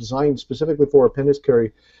holster here designed specifically for appendix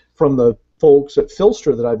carry from the folks at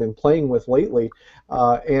Filster that I've been playing with lately,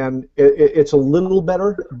 and it's a little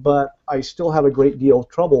better, but I still have a great deal of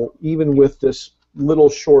trouble even with this little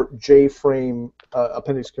short J-frame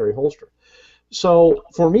appendix carry holster. So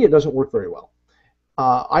for me, it doesn't work very well.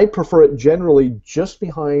 I prefer it generally just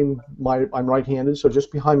behind I'm right-handed, so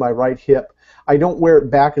just behind my right hip. I don't wear it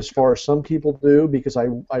back as far as some people do because I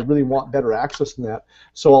really want better access than that.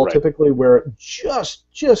 So I'll Right. typically wear it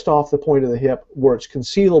just off the point of the hip where it's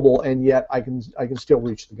concealable and yet I can still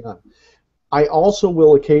reach the gun. I also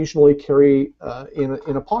will occasionally carry in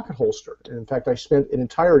a pocket holster. And in fact, I spent an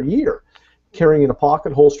entire year carrying in a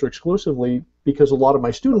pocket holster exclusively because a lot of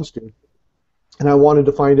my students do. And I wanted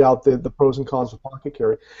to find out the pros and cons of pocket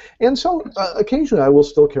carry. And so occasionally I will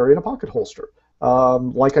still carry in a pocket holster,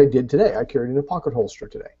 like I did today. I carried in a pocket holster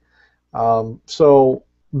today. So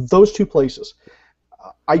those two places.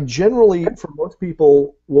 I generally, for most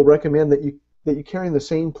people, will recommend that you carry in the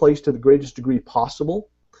same place to the greatest degree possible.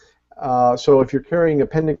 So if you're carrying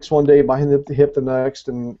appendix one day, behind the hip the next,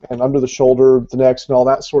 and under the shoulder the next, and all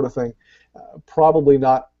that sort of thing, probably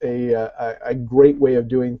not a great way of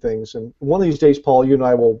doing things. And one of these days, Paul, you and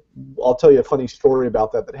I'll tell you a funny story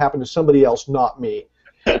about that happened to somebody else, not me.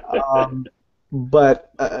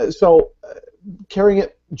 So carrying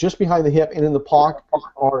it just behind the hip and in the pocket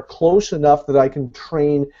are close enough that I can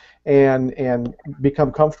train and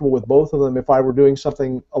become comfortable with both of them. If I were doing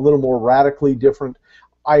something a little more radically different,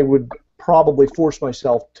 I would probably force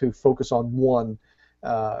myself to focus on one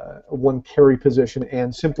carry position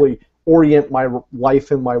and simply orient my life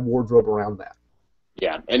and my wardrobe around that.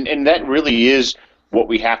 Yeah, and that really is what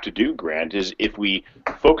we have to do, Grant, is if we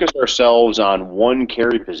focus ourselves on one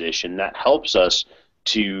carry position, that helps us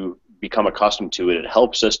to become accustomed to it. It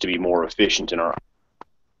helps us to be more efficient in our...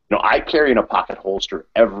 I carry in a pocket holster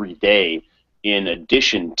every day in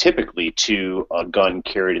addition typically to a gun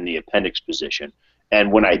carried in the appendix position.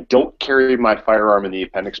 And when I don't carry my firearm in the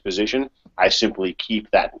appendix position, I simply keep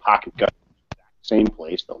that pocket gun in the same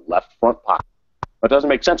place, the left front pocket. That doesn't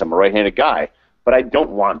make sense. I'm a right-handed guy, but I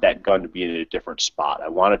don't want that gun to be in a different spot. I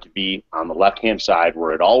want it to be on the left-hand side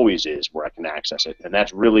where it always is, where I can access it. And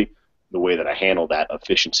that's really the way that I handle that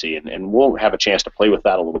efficiency. And we'll have a chance to play with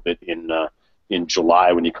that a little bit in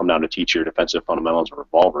July when you come down to teach your defensive fundamentals of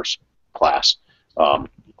revolvers class,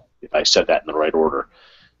 if I said that in the right order.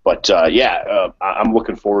 But I'm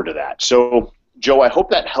looking forward to that. So, Joe, I hope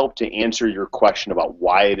that helped to answer your question about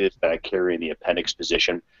why it is that I carry in the appendix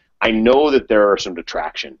position. I know that there are some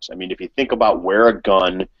detractions. I mean, if you think about where a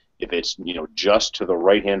gun, if it's just to the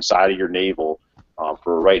right-hand side of your navel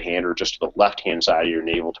for a right hand, or just to the left-hand side of your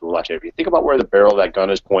navel to a left hand, if you think about where the barrel of that gun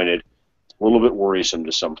is pointed, it's a little bit worrisome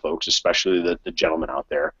to some folks, especially the gentlemen out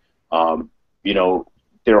there.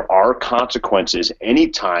 There are consequences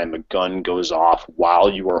anytime a gun goes off while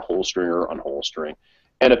you are holstering or unholstering.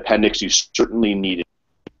 And appendix, you certainly need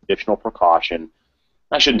additional precaution.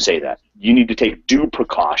 I shouldn't say that. You need to take due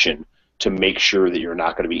precaution to make sure that you're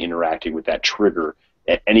not going to be interacting with that trigger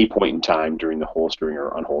at any point in time during the holstering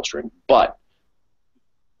or unholstering. But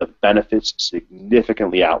the benefits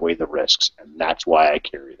significantly outweigh the risks, and that's why I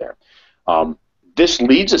carry there. This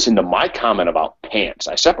leads us into my comment about pants.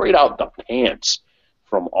 I separate out the pants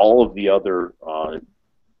from all of the other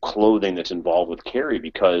clothing that's involved with carry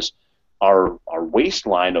because our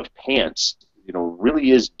waistline of pants,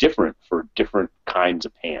 really is different for different kinds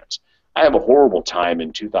of pants. I have a horrible time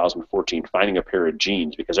in 2014 finding a pair of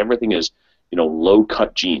jeans because everything is,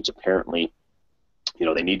 low-cut jeans. Apparently,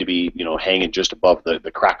 they need to be, hanging just above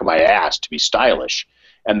the crack of my ass to be stylish.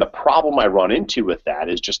 And the problem I run into with that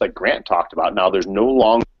is just like Grant talked about. Now there's no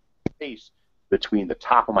longer space between the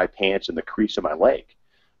top of my pants and the crease of my leg.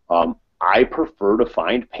 I prefer to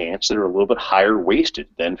find pants that are a little bit higher waisted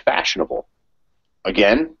than fashionable.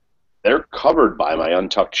 Again, they're covered by my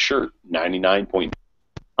untucked shirt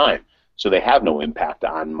 99.9%, so they have no impact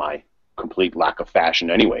on my complete lack of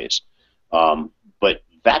fashion anyways. But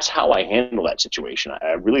that's how I handle that situation.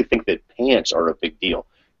 I really think that pants are a big deal.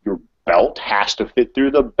 Your belt has to fit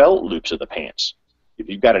through the belt loops of the pants. If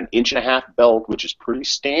you've got an 1.5-inch belt, which is pretty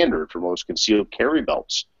standard for most concealed carry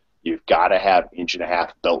belts, you've got to have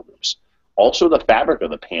 1.5-inch belt loops. Also, the fabric of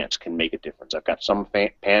the pants can make a difference. I've got some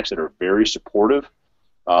pants that are very supportive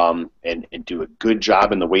and do a good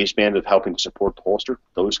job in the waistband of helping support the holster.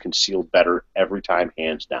 Those can seal better every time,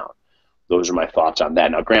 hands down. Those are my thoughts on that.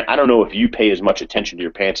 Now, Grant, I don't know if you pay as much attention to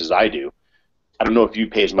your pants as I do. I don't know if you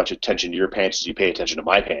pay as much attention to your pants as you pay attention to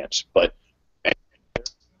my pants, but...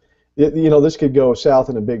 This could go south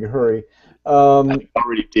in a big hurry. I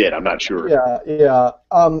already did. I'm not sure. Yeah.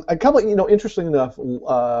 A couple, interesting enough,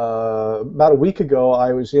 about a week ago,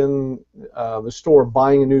 I was in the store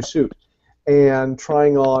buying a new suit and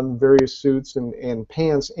trying on various suits and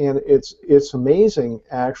pants, and it's amazing,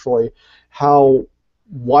 actually, how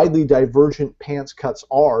widely divergent pants cuts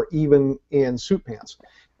are, even in suit pants.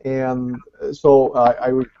 And so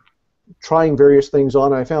I was trying various things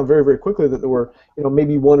on. And I found very, very quickly that there were,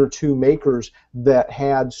 maybe one or two makers that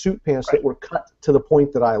had suit pants that were cut to the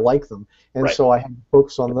point that I like them, and so I had to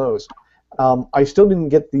focus on those. I still didn't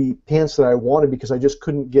get the pants that I wanted because I just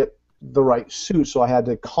couldn't get the right suit, so I had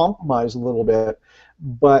to compromise a little bit.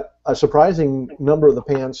 But a surprising number of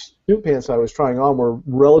the suit pants I was trying on were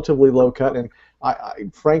relatively low cut, and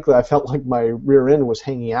frankly, I felt like my rear end was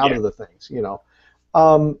hanging out of the things.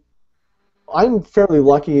 I'm fairly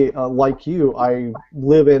lucky, like you. I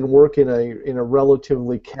live and work in a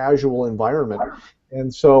relatively casual environment,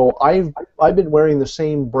 and so I've been wearing the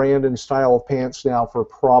same brand and style of pants now for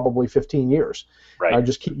probably 15 years. Right. I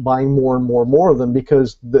just keep buying more and more and more of them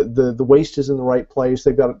because the waist is in the right place.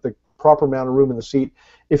 They've got the proper amount of room in the seat.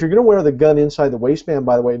 If you're going to wear the gun inside the waistband,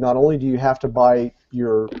 by the way, not only do you have to buy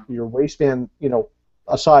your waistband,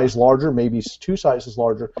 a size larger, maybe 2 sizes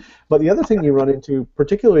larger, but the other thing you run into,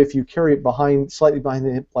 particularly if you carry it slightly behind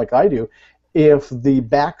the hip like I do, if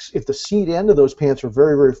the seat end of those pants are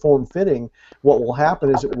very, very form-fitting, what will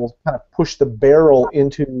happen is it will kind of push the barrel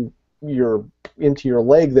into your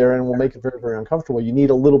leg there, and will make it very, very uncomfortable. You need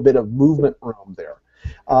a little bit of movement room there.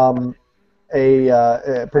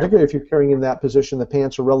 Particularly if you're carrying in that position, the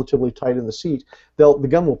pants are relatively tight in the seat. The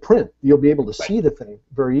gun will print. You'll be able to see the thing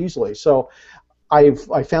very easily. So I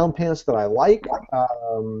found pants that I like,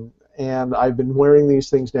 and I've been wearing these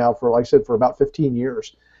things now for, like I said, for about 15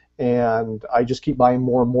 years. And I just keep buying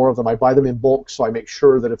more and more of them. I buy them in bulk, so I make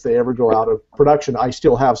sure that if they ever go out of production, I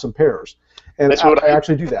still have some pairs. And I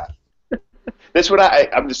actually do that. That's what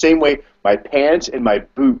I'm the same way. My pants and my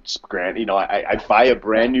boots, Grant. I buy a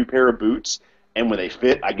brand new pair of boots, and when they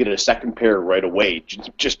fit, I get a second pair right away,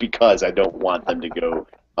 just because I don't want them to go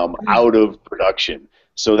out of production.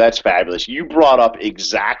 So that's fabulous. You brought up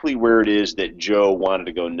exactly where it is that Joe wanted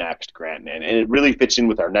to go next, Grant, and it really fits in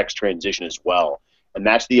with our next transition as well. And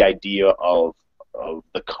that's the idea of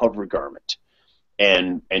the cover garment.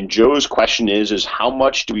 And Joe's question is how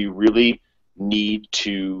much do we really need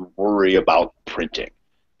to worry about printing?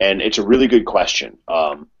 And it's a really good question.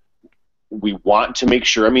 We want to make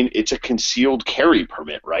sure, it's a concealed carry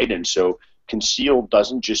permit, right? And so concealed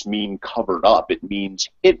doesn't just mean covered up, it means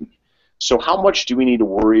hidden. So how much do we need to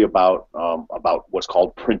worry about what's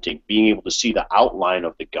called printing, being able to see the outline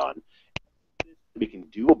of the gun? We can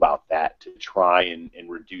do about that to try and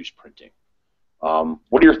reduce printing.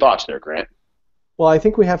 What are your thoughts there, Grant? Well, I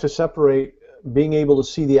think we have to separate being able to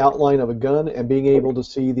see the outline of a gun and being able to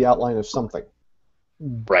see the outline of something.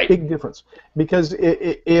 Right. Big difference. Because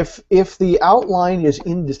if the outline is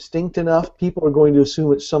indistinct enough, people are going to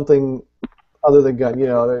assume it's something other than gun.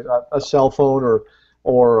 A cell phone,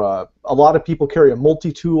 or a lot of people carry a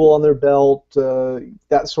multi-tool on their belt,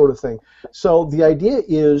 that sort of thing. So the idea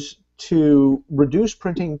is to reduce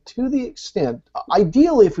printing to the extent,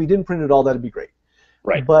 ideally if we didn't print it all, that'd be great.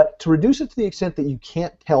 Right. But to reduce it to the extent that you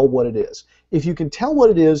can't tell what it is. If you can tell what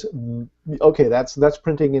it is, okay, that's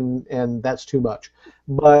printing, and that's too much.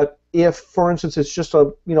 But if, for instance, it's just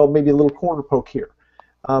maybe a little corner poke here,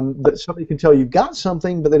 that somebody can tell you've got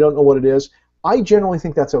something, but they don't know what it is, I generally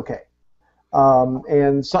think that's okay.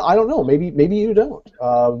 And so I don't know, maybe you don't,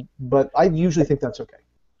 but I usually think that's okay.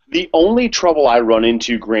 The only trouble I run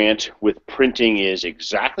into, Grant, with printing is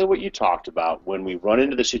exactly what you talked about, when we run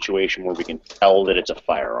into the situation where we can tell that it's a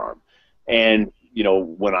firearm. And,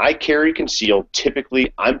 when I carry concealed,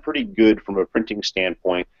 typically I'm pretty good from a printing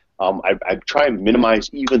standpoint. I try and minimize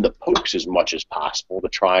even the pokes as much as possible to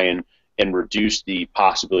try and reduce the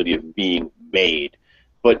possibility of being made.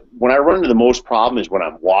 But when I run into the most problem is when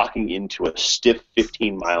I'm walking into a stiff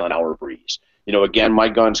 15-mile-an-hour breeze. Again, my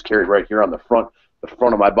gun's carried right here on the front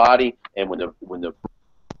of my body, and when the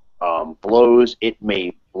blows, it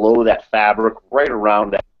may blow that fabric right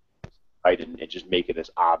around that, right, and just make it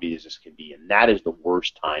as obvious as can be, and that is the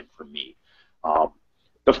worst time for me.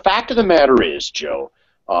 The fact of the matter is, Joe,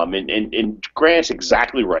 and Grant's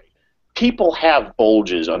exactly right. People have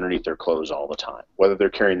bulges underneath their clothes all the time, whether they're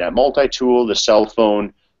carrying that multi-tool, the cell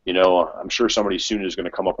phone. I'm sure somebody soon is going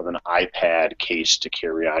to come up with an iPad case to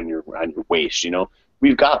carry on your waist.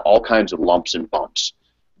 We've got all kinds of lumps and bumps.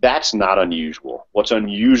 That's not unusual. What's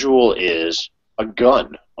unusual is a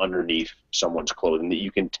gun underneath someone's clothing that you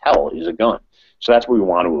can tell is a gun. So that's what we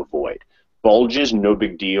want to avoid. Bulges, no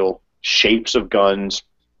big deal. Shapes of guns,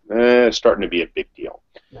 it's starting to be a big deal.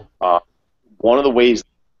 One of the ways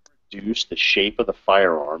to reduce the shape of the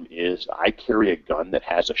firearm is I carry a gun that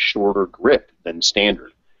has a shorter grip than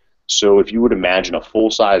standard. So if you would imagine a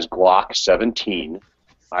full-size Glock 17,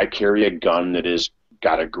 I carry a gun that is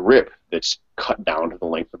got a grip that's cut down to the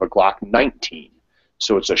length of a Glock 19.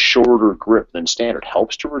 So it's a shorter grip than standard.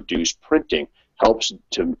 Helps to reduce printing, helps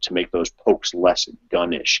to make those pokes less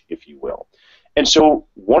gunnish, if you will. And so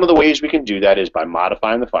one of the ways we can do that is by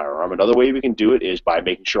modifying the firearm. Another way we can do it is by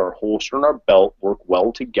making sure our holster and our belt work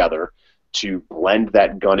well together to blend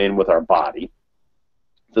that gun in with our body.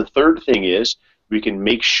 The third thing is we can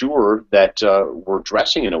make sure that we're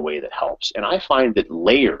dressing in a way that helps. And I find that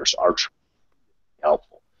layers are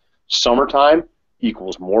helpful. Summertime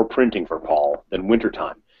equals more printing for Paul than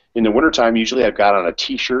wintertime. In the wintertime, usually I've got on a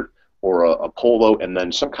t-shirt or a polo and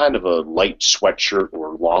then some kind of a light sweatshirt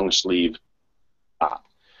or long sleeve top.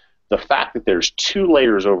 The fact that there's 2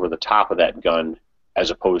 layers over the top of that gun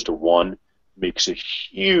as opposed to 1 makes a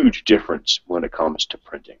huge difference when it comes to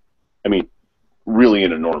printing. I mean, really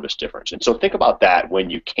an enormous difference. And so think about that when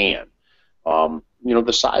you can.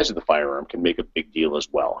 The size of the firearm can make a big deal as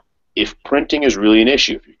well. If printing is really an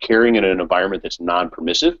issue, if you're carrying in an environment that's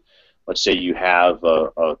non-permissive, let's say you have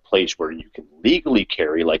a place where you can legally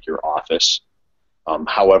carry, like your office,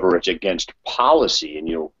 however, it's against policy and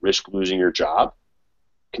you risk losing your job,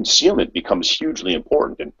 concealment becomes hugely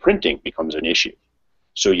important and printing becomes an issue.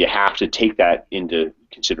 So you have to take that into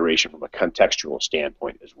consideration from a contextual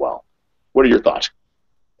standpoint as well. What are your thoughts?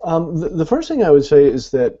 The first thing I would say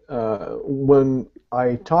is that when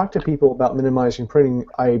I talk to people about minimizing printing,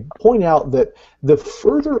 I point out that the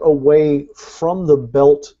further away from the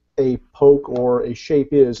belt a poke or a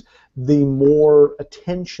shape is, the more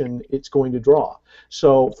attention it's going to draw.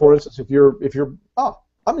 So, for instance, if you're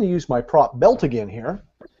I'm going to use my prop belt again here.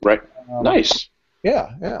 Right. Nice.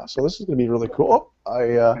 Yeah. So this is going to be really cool.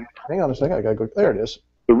 Hang on a second. I got to go. There it is.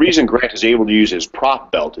 The reason Grant is able to use his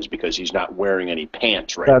prop belt is because he's not wearing any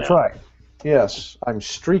pants right now. That's right. Yes, I'm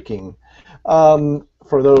streaking.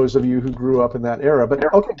 For those of you who grew up in that era.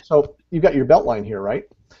 But okay, so you've got your belt line here, right?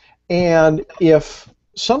 And if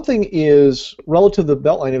something is relative to the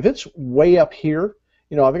belt line, if it's way up here,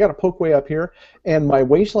 I've got a poke way up here, and my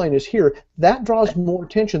waistline is here, that draws more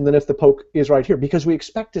attention than if the poke is right here, because we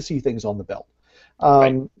expect to see things on the belt.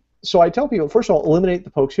 Right. So I tell people, first of all, eliminate the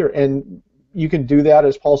pokes here, and you can do that,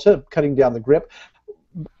 as Paul said, cutting down the grip,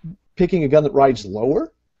 picking a gun that rides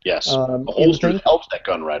lower. Yes, the holster helps that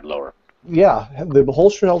gun ride lower. Yeah, the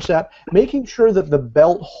holster helps that. Making sure that the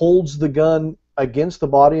belt holds the gun against the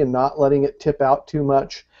body and not letting it tip out too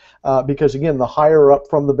much, because again, the higher up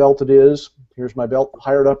from the belt it is, here's my belt, the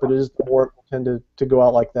higher up it is, the more it will tend to go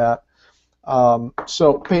out like that.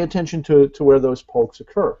 So pay attention to where those pokes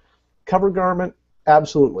occur. Cover garment,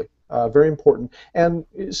 absolutely. Very important. And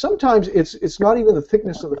sometimes it's not even the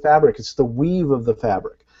thickness of the fabric, it's the weave of the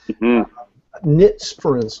fabric. Mm-hmm. Knits,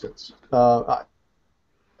 for instance.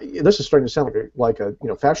 This is starting to sound like a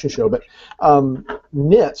fashion show, but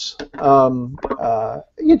knits.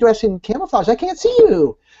 You dress in camouflage. I can't see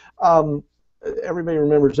you. Everybody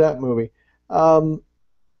remembers that movie.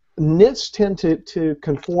 Knits tend to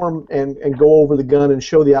conform and go over the gun and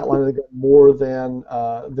show the outline of the gun more than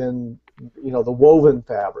the woven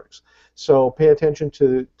fabrics. So pay attention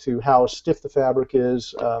to how stiff the fabric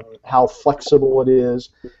is, how flexible it is.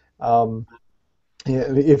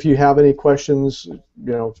 If you have any questions,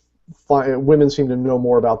 women seem to know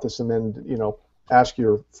more about this, and then ask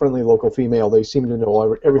your friendly local female. They seem to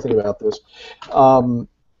know everything about this.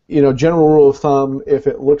 General rule of thumb: if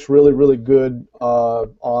it looks really, really good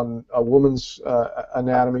on a woman's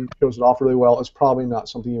anatomy, shows it off really well, it's probably not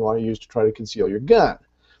something you want to use to try to conceal your gun.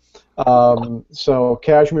 So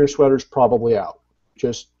cashmere sweaters probably out.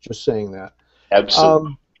 Just saying that.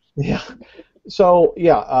 Absolutely. Yeah. So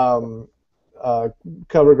yeah.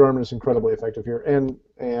 Cover garment is incredibly effective here,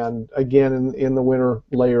 and again in the winter,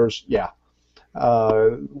 layers,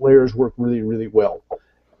 layers work really, really well.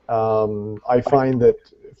 I find that,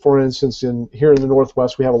 for instance, here in the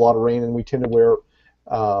Northwest, we have a lot of rain, and we tend to wear,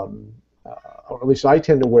 or at least I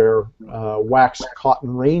tend to wear, waxed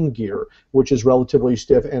cotton rain gear, which is relatively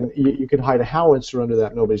stiff, and you can hide a howitzer under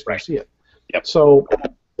that; nobody's going to see it. Yep. So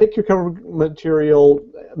pick your cover material.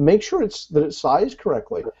 Make sure that it's sized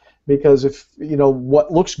correctly. Because if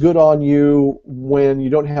what looks good on you when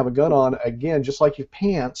you don't have a gun on, again, just like your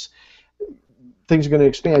pants, things are going to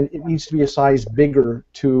expand. It needs to be a size bigger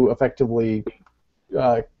to effectively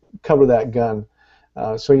cover that gun.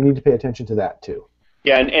 So you need to pay attention to that too.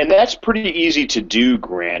 Yeah, and that's pretty easy to do,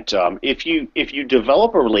 Grant. If you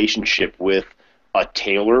develop a relationship with a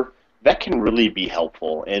tailor, that can really be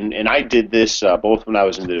helpful. And I did this both when I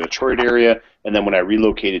was in the Detroit area and then when I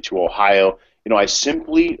relocated to Ohio. I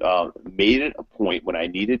simply made it a point when I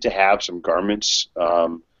needed to have some garments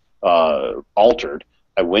altered.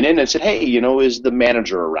 I went in and said, hey, is the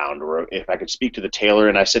manager around? Or if I could speak to the tailor,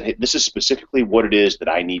 and I said, hey, this is specifically what it is that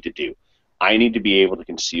I need to do. I need to be able to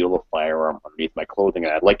conceal a firearm underneath my clothing,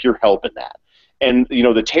 and I'd like your help in that. And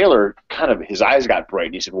the tailor kind of, his eyes got bright,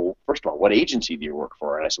 and he said, "Well, first of all, what agency do you work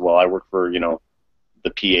for?" And I said, "Well, I work for the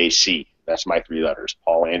PAC. That's my 3 letters,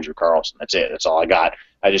 Paul Andrew Carlson. That's it. That's all I got.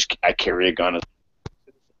 I carry a gun."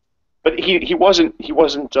 But he wasn't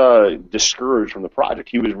discouraged from the project.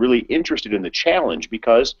 He was really interested in the challenge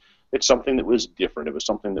because it's something that was different. It was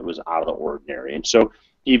something that was out of the ordinary. And so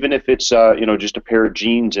even if it's just a pair of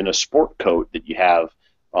jeans and a sport coat that you have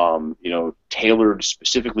tailored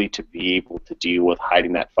specifically to be able to deal with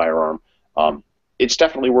hiding that firearm, it's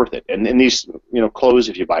definitely worth it. And these clothes,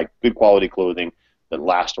 if you buy good quality clothing that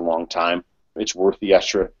last a long time, it's worth the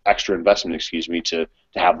extra investment, to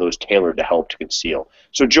have those tailored to help to conceal.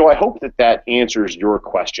 So, Joe, I hope that answers your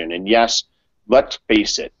question. And yes, let's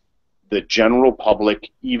face it, the general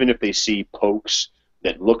public, even if they see pokes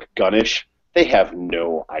that look gunnish, they have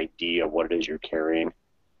no idea what it is you're carrying.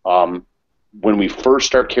 When we first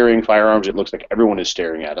start carrying firearms, it looks like everyone is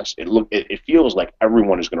staring at us. It feels like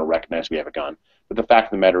everyone is going to recognize we have a gun. But the fact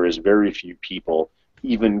of the matter is, very few people,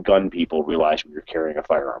 even gun people, realize when you're carrying a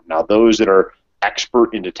firearm. Now, those that are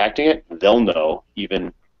expert in detecting it, they'll know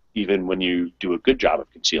even when you do a good job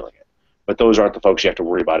of concealing it. But those aren't the folks you have to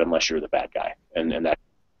worry about unless you're the bad guy. So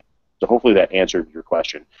hopefully that answered your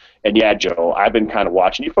question. And yeah, Joe, I've been kind of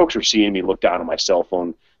watching. You folks are seeing me look down at my cell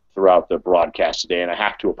phone throughout the broadcast today, and I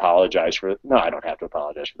have to apologize for it. No, I don't have to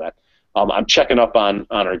apologize for that. I'm checking up on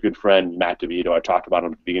our good friend Matt DeVito. I talked about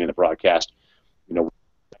him at the beginning of the broadcast.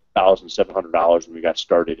 $1,700 when we got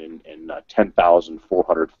started, and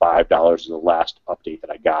 $10,405 is the last update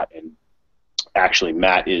that I got. And actually,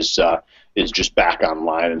 Matt is just back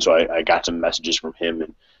online, and so I got some messages from him,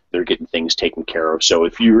 and they're getting things taken care of. So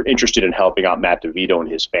if you're interested in helping out Matt DeVito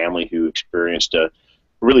and his family, who experienced a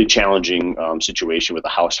really challenging situation with a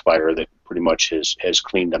house fire that pretty much has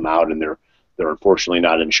cleaned them out, and they're unfortunately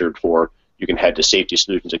not insured for, you can head to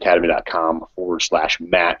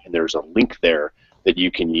safetysolutionsacademy.com/Matt, and there's a link there that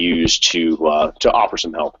you can use to offer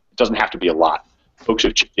some help. It doesn't have to be a lot. Folks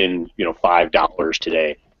have chipped in, $5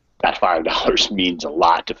 today. That $5 means a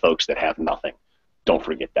lot to folks that have nothing. Don't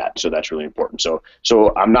forget that. So that's really important. So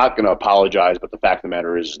I'm not going to apologize, but the fact of the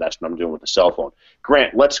matter is that's what I'm doing with the cell phone.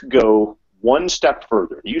 Grant, let's go one step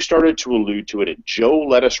further. You started to allude to it, and Joe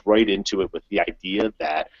led us right into it with the idea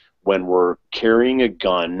that when we're carrying a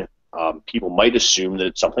gun, people might assume that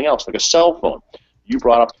it's something else, like a cell phone. You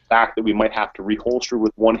brought up the fact that we might have to reholster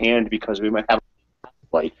with one hand because we might have a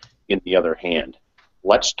light in the other hand.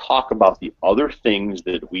 Let's talk about the other things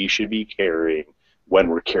that we should be carrying when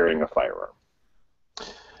we're carrying a firearm.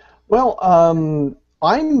 Well, I'm,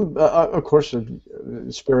 of course,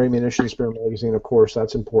 spare ammunition, spare magazine, of course,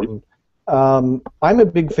 that's important. I'm a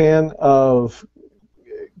big fan of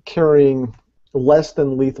carrying less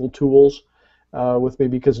than lethal tools with me,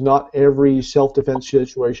 because not every self-defense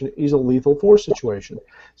situation is a lethal force situation.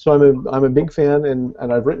 So I'm a big fan, and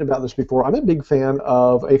I've written about this before, I'm a big fan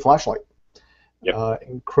of a flashlight. Yep.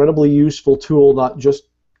 Incredibly useful tool, not just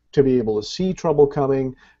to be able to see trouble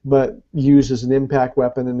coming, but used as an impact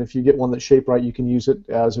weapon. And if you get one that's shaped right, you can use it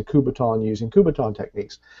as a coup baton using coup baton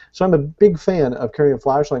techniques. So I'm a big fan of carrying a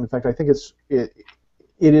flashlight. In fact, I think it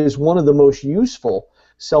is one of the most useful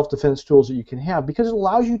self-defense tools that you can have, because it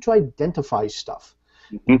allows you to identify stuff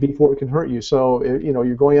before it can hurt you. So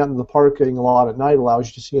you're going out in the park getting a lot at night, allows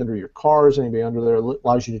you to see under your car, is anybody under there,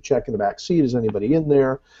 allows you to check in the back seat, is anybody in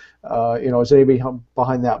there, is anybody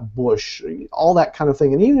behind that bush, all that kind of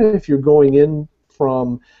thing. And even if you're going in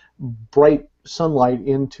from bright sunlight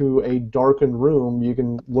into a darkened room, you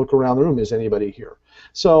can look around the room, is anybody here?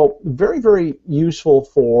 So very, very useful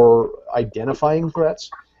for identifying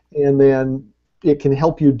threats, and then it can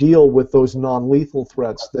help you deal with those non-lethal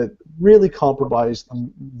threats that really comprise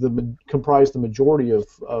the majority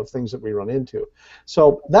of things that we run into.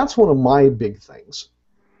 So that's one of my big things.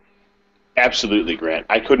 Absolutely, Grant.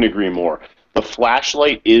 I couldn't agree more. The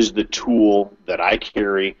flashlight is the tool that I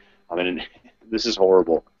carry. I mean, this is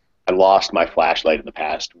horrible. I lost my flashlight in the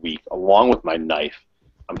past week, along with my knife.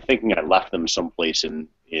 I'm thinking I left them someplace in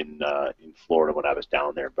Florida when I was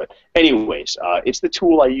down there. But anyways, it's the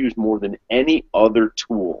tool I use more than any other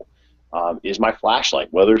tool, is my flashlight,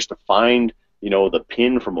 whether it's to find, the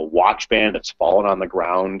pin from a watch band that's fallen on the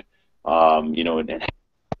ground, and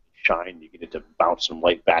shine, you get it to bounce some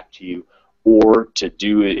light back to you, or to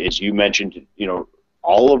do it, as you mentioned,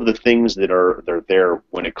 all of the things that are there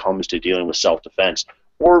when it comes to dealing with self-defense,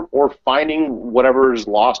 or finding whatever is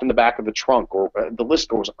lost in the back of the trunk, or the list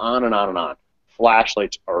goes on and on and on.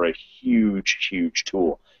 Flashlights are a huge, huge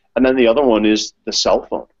tool. And then the other one is the cell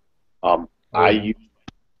phone. I use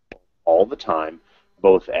it all the time,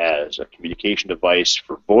 both as a communication device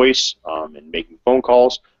for voice and making phone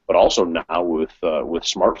calls, but also now with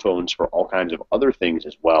smartphones for all kinds of other things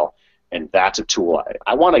as well. And that's a tool.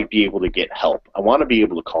 I want to be able to get help. I want to be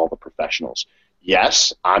able to call the professionals.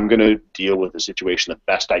 Yes, I'm going to deal with the situation the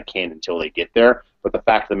best I can until they get there. But the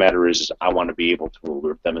fact of the matter is I want to be able to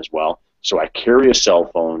alert them as well. So I carry a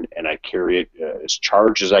cell phone, and I carry it as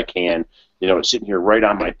charged as I can. It's sitting here right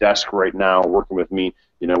on my desk right now, working with me,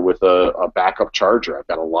 with a backup charger. I've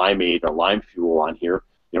got a limeade, a lime fuel on here,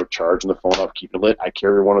 charging the phone up, keeping it lit. I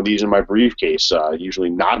carry one of these in my briefcase, usually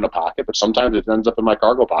not in a pocket, but sometimes it ends up in my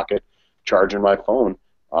cargo pocket, charging my phone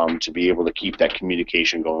to be able to keep that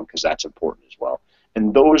communication going, because that's important as well.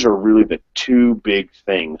 And those are really the two big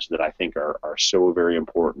things that I think are so very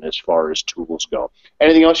important as far as tools go.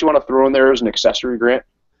 Anything else you want to throw in there as an accessory, Grant?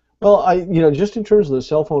 Well, just in terms of the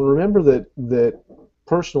cell phone, remember that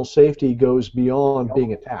personal safety goes beyond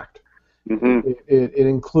being attacked. Mm-hmm. It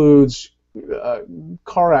includes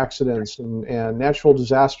car accidents and natural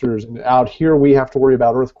disasters, and out here we have to worry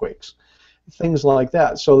about earthquakes, things like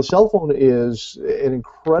that. So the cell phone is an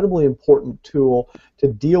incredibly important tool to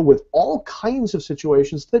deal with all kinds of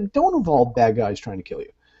situations that don't involve bad guys trying to kill you.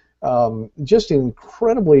 Just an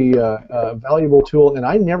incredibly valuable tool, and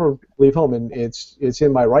I never leave home, and it's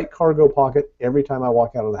in my right cargo pocket every time I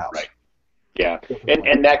walk out of the house. Right. Yeah,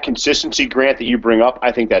 and that consistency, Grant, that you bring up,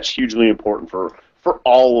 I think that's hugely important for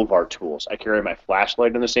all of our tools. I carry my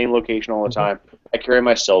flashlight in the same location all the time. I carry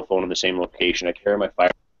my cell phone in the same location. I carry my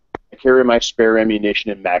fire. I carry my spare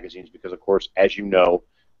ammunition and magazines because, of course, as you know,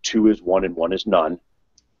 2 is 1 and 1 is none.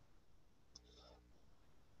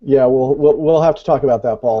 Yeah, we'll have to talk about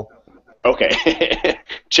that, Paul. Okay.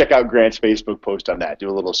 Check out Grant's Facebook post on that. Do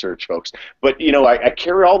a little search, folks. But, I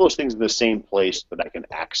carry all those things in the same place that I can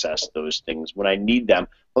access those things when I need them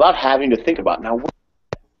without having to think about it. Now,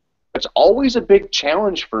 it's always a big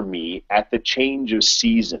challenge for me at the change of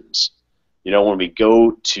seasons. When we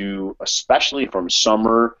go to, especially from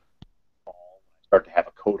summer, start to have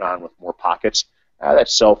a coat on with more pockets, that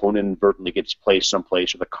cell phone inadvertently gets placed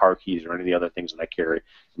someplace, or the car keys, or any of the other things that I carry,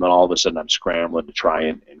 and then all of a sudden I'm scrambling to try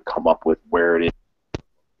and come up with where it is.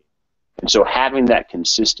 And so having that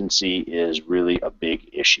consistency is really a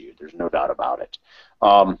big issue. There's no doubt about it.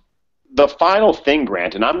 The final thing,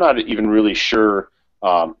 Grant, and I'm not even really sure,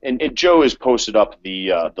 and Joe has posted up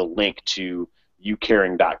the link to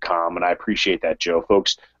ucaring.com, and I appreciate that, Joe.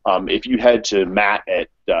 Folks, if you head to Matt at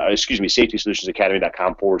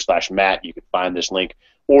safetysolutionsacademy.com/Matt, you can find this link,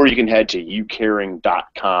 or you can head to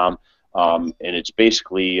ucaring.com, and it's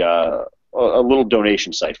basically a little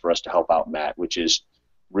donation site for us to help out Matt, which is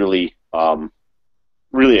really a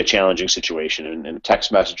challenging situation, and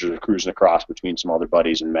text messages are cruising across between some other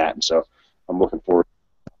buddies and Matt, and so I'm looking forward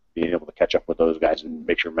to being able to catch up with those guys and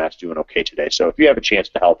make sure Matt's doing okay today. So if you have a chance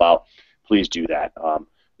to help out, please do that.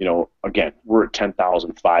 Again, we're at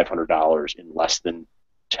 $10,500 in less than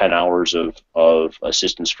 10 hours of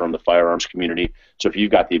assistance from the firearms community. So if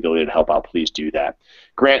you've got the ability to help out, please do that.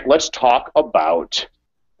 Grant, let's talk about,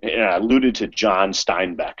 and I alluded to John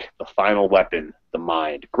Steinbeck, the final weapon, the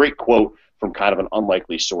mind. Great quote from kind of an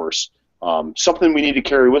unlikely source. Something we need to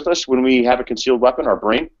carry with us when we have a concealed weapon, our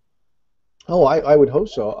brain? Oh, I would hope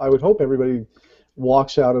so. I would hope everybody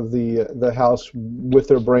walks out of the house with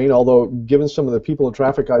their brain, although given some of the people in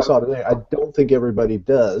traffic I saw today, I don't think everybody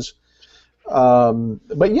does.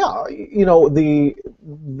 But yeah, the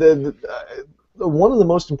one of the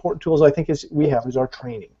most important tools I think we have is our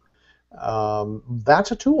training.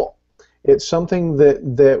 That's a tool. It's something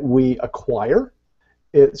that we acquire.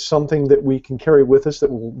 It's something that we can carry with us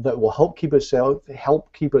that will help keep us safe,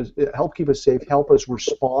 help keep us safe, help us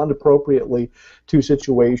respond appropriately to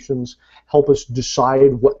situations, help us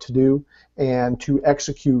decide what to do, and to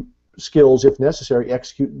execute skills if necessary.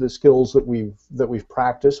 Execute the skills that we've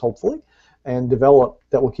practiced, hopefully, and develop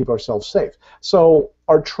that will keep ourselves safe. So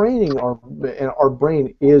our training, our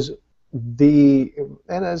brain is and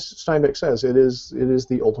as Steinbeck says, it is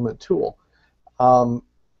the ultimate tool.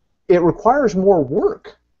 It requires more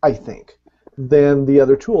work, I think, than the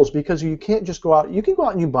other tools, because you can't just go out. You can go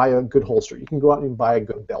out and you buy a good holster. You can go out and you buy a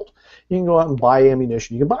good belt. You can go out and buy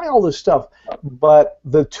ammunition. You can buy all this stuff, but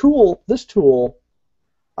this tool,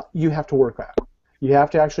 you have to work at. You have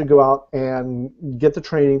to actually go out and get the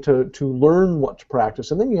training to learn what to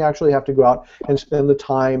practice, and then you actually have to go out and spend the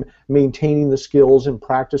time maintaining the skills and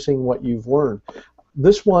practicing what you've learned.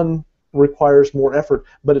 This one requires more effort,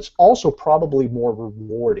 but it's also probably more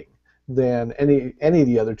rewarding than any of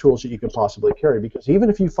the other tools that you could possibly carry, because even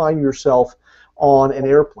if you find yourself on an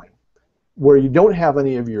airplane where you don't have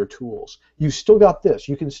any of your tools, you still got this.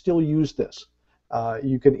 You can still use this.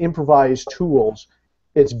 You can improvise tools.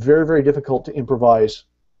 It's very, very difficult to improvise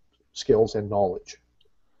skills and knowledge.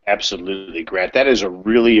 Absolutely, Grant. That is a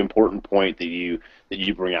really important point that you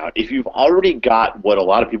bring out. If you've already got what a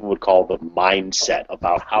lot of people would call the mindset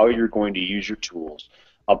about how you're going to use your tools,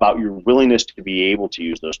 about your willingness to be able to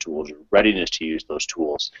use those tools, your readiness to use those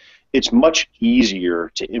tools, it's much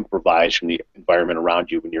easier to improvise from the environment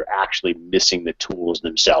around you when you're actually missing the tools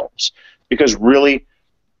themselves. Because really,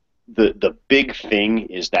 the big thing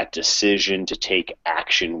is that decision to take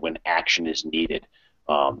action when action is needed.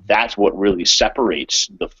 That's what really separates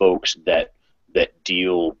the folks that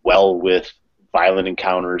deal well with violent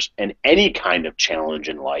encounters and any kind of challenge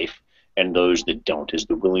in life, and those that don't, is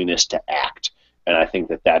the willingness to act. And I think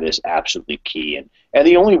that that is absolutely key. And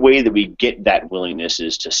the only way that we get that willingness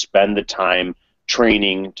is to spend the time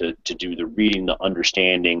training, to do the reading, the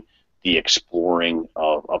understanding, the exploring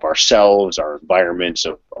of ourselves, our environments,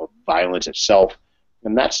 of violence itself.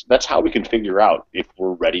 And that's how we can figure out if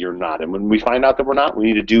we're ready or not. And when we find out that we're not, we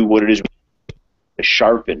need to do what it is to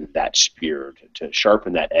sharpen that spear, to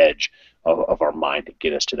sharpen that edge of our mind to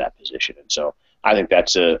get us to that position. And so I think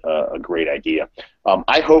that's a great idea.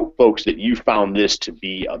 I hope, folks, that you found this to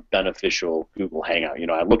be a beneficial Google Hangout. You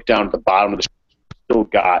know, I look down at the bottom of the screen, still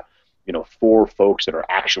got, 4 folks that are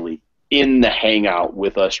actually in the Hangout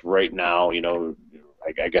with us right now.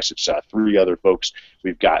 I guess it's 3 other folks.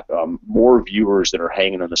 We've got more viewers that are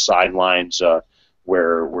hanging on the sidelines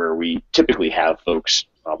where we typically have folks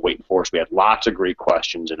waiting for us. We had lots of great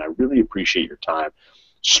questions, and I really appreciate your time.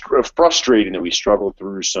 Frustrating that we struggled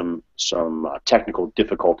through some technical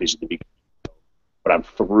difficulties at the beginning, but I'm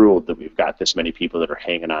thrilled that we've got this many people that are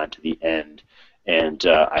hanging on to the end. And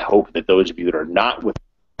I hope that those of you that are not with us,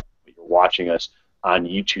 you're watching us on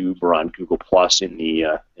YouTube or on Google Plus in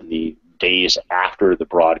the days after the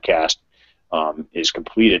broadcast is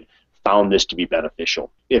completed, found this to be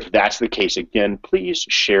beneficial. If that's the case, again, please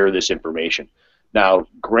share this information. Now,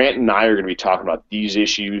 Grant and I are going to be talking about these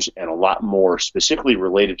issues and a lot more specifically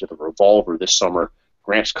related to the revolver this summer.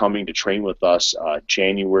 Grant's coming to train with us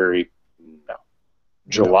July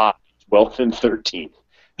 12th and 13th.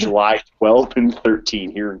 July 12th and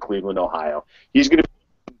 13th here in Cleveland, Ohio. He's going to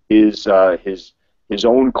his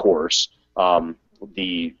own course,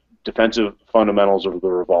 the Defensive Fundamentals of the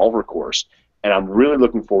Revolver course, and I'm really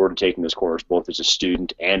looking forward to taking this course both as a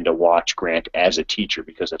student and to watch Grant as a teacher,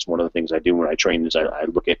 because that's one of the things I do when I train is I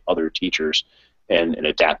look at other teachers and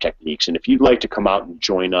adapt techniques. And if you'd like to come out and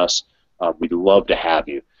join us, we'd love to have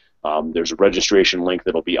you. There's a registration link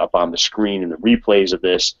that'll be up on the screen in the replays of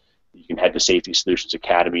this. You can head to Safety Solutions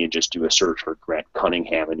Academy and just do a search for Grant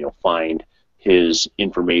Cunningham, and you'll find his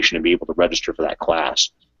information and be able to register for that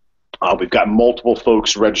class. We've got multiple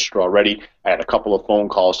folks registered already. I had a couple of phone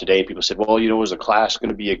calls today. People said, well, is the class going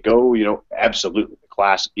to be a go? Absolutely. The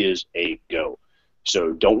class is a go.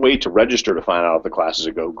 So don't wait to register to find out if the class is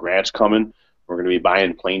a go. Grant's coming. We're going to be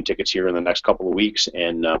buying plane tickets here in the next couple of weeks,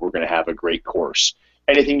 and we're going to have a great course.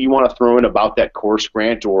 Anything you want to throw in about that course,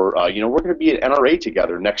 Grant? Or, we're going to be at NRA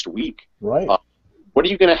together next week. Right. What are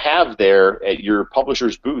you going to have there at your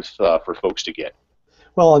publisher's booth for folks to get?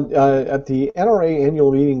 Well, at the NRA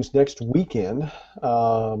annual meetings next weekend,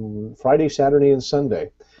 Friday, Saturday, and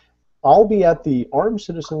Sunday, I'll be at the Armed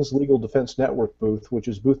Citizens Legal Defense Network booth, which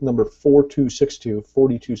is booth number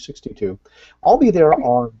 4262. I'll be there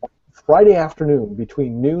on Friday afternoon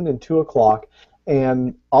between noon and 2 o'clock,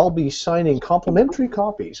 and I'll be signing complimentary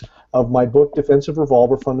copies of my book, Defensive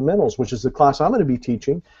Revolver Fundamentals, which is the class I'm going to be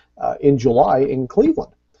teaching in July in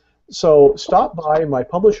Cleveland. So stop by. My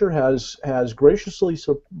publisher has graciously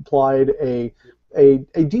supplied a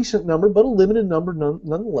decent number, but a limited number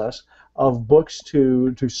nonetheless, of books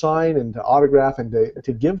to sign and to autograph and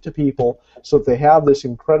to give to people, so that they have this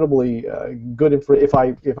incredibly good if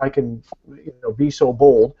I can be so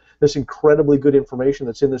bold, this incredibly good information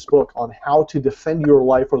that's in this book on how to defend your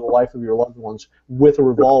life or the life of your loved ones with a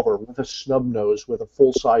revolver, with a snub nose, with a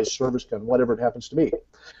full-size service gun, whatever it happens to be.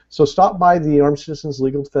 So stop by the Armed Citizens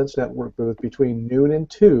Legal Defense Network booth between noon and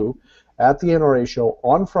 2 at the NRA show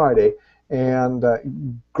on Friday, and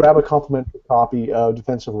grab a complimentary copy of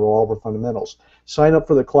Defensive Revolver Fundamentals. Sign up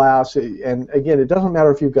for the class, and again, it doesn't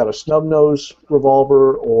matter if you've got a snub-nose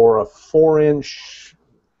revolver or a 4-inch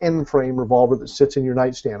end-frame revolver that sits in your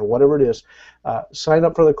nightstand, or whatever it is. Sign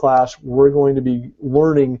up for the class. We're going to be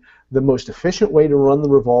learning the most efficient way to run the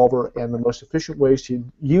revolver and the most efficient ways to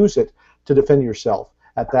use it to defend yourself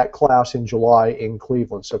at that class in July in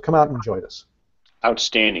Cleveland. So come out and join us.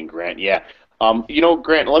 Outstanding, Grant. Yeah.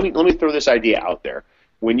 Grant, let me throw this idea out there.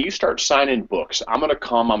 When you start signing books, I'm going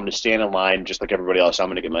to stand in line just like everybody else. I'm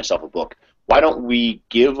going to get myself a book. Why don't we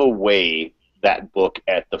give away that book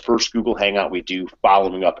at the first Google Hangout we do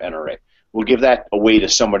following up NRA? we'll give that away to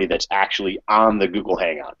somebody that's actually on the Google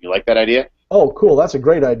Hangout. You like that idea? Oh, cool. That's a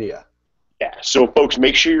great idea. Yeah, so folks,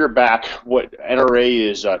 make sure you're back. What NRA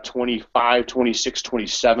is 25, 26,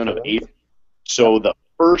 27 of April. So the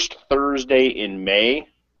first Thursday in May,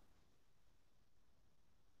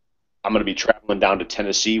 I'm going to be traveling down to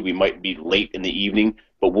Tennessee. We might be late in the evening,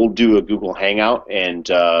 but we'll do a Google Hangout, and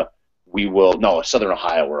we will, no, Southern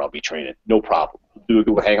Ohio where I'll be training. No problem. We'll do a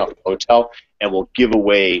Google Hangout at the hotel, and we'll give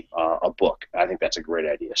away a book. I think that's a great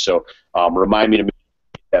idea. So remind me to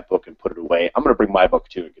that book and put it away. I'm going to bring my book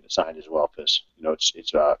too and get it signed as well because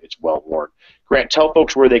it's well worn. Grant, tell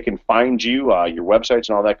folks where they can find you, your websites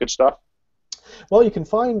and all that good stuff. Well, you can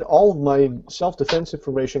find all of my self-defense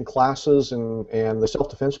information, classes, and the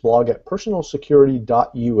self-defense blog at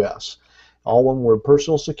personalsecurity.us. All one word,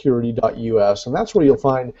 personalsecurity.us, and that's where you'll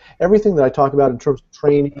find everything that I talk about in terms of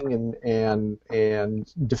training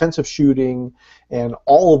and defensive shooting and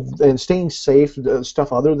staying safe,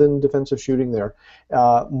 stuff other than defensive shooting there.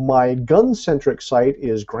 My gun-centric site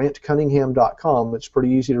is grantcunningham.com. It's pretty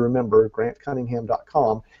easy to remember,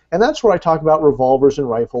 grantcunningham.com, and that's where I talk about revolvers and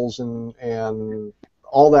rifles and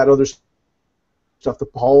all that other stuff, the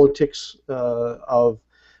politics of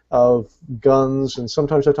guns, and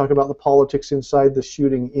sometimes I talk about the politics inside the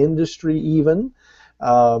shooting industry even.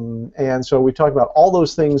 And so we talk about all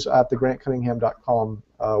those things at the grantcunningham.com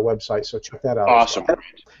website, so check that out. Awesome. Well.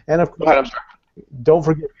 And of course, don't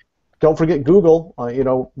forget Google,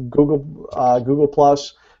 Google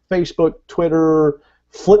Plus, Facebook, Twitter,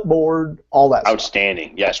 Flipboard, all that Outstanding.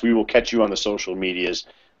 Stuff. Yes, we will catch you on the social medias.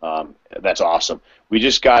 That's awesome. We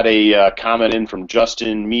just got a comment in from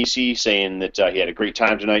Justin Meese saying that he had a great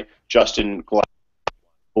time tonight. Justin, glad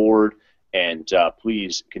board, and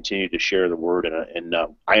please continue to share the word, and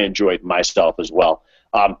I enjoyed myself as well.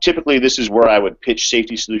 Typically, this is where I would pitch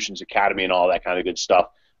Safety Solutions Academy and all that kind of good stuff.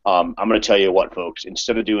 I'm going to tell you what, folks,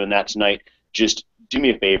 instead of doing that tonight, just do me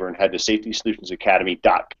a favor and head to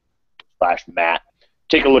safetysolutionsacademy.com/Matt.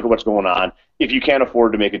 Take a look at what's going on. If you can't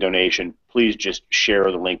afford to make a donation, please just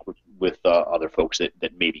share the link with other folks that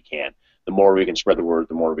maybe can. The more we can spread the word,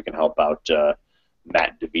 the more we can help out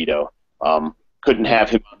Matt DeVito. Couldn't have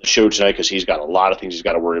him on the show tonight because he's got a lot of things he's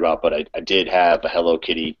got to worry about, but I did have a Hello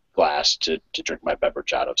Kitty glass to drink my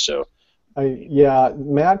beverage out of. So, yeah,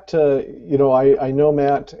 Matt, I know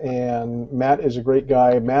Matt, and Matt is a great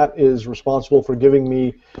guy. Matt is responsible for giving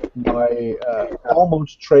me my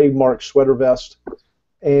almost trademark sweater vest.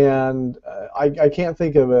 And I can't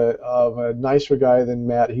think of a nicer guy than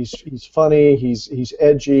Matt. He's funny. He's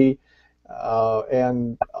edgy,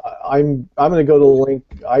 and I'm going to go to the link.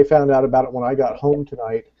 I found out about it when I got home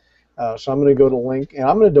tonight, so I'm going to go to the link and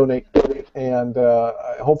I'm going to donate, and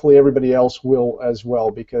hopefully everybody else will as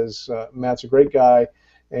well, because Matt's a great guy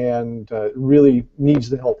and really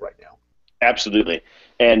needs the help right now. Absolutely.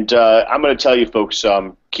 And I'm going to tell you folks,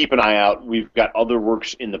 keep an eye out. We've got other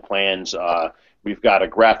works in the plans. We've got a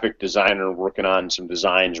graphic designer working on some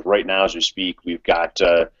designs right now as we speak. We've got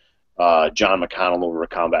John McConnell over at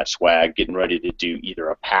Combat Swag getting ready to do either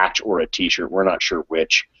a patch or a T-shirt. We're not sure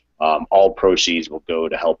which. All proceeds will go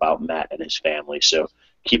to help out Matt and his family. So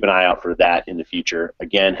keep an eye out for that in the future.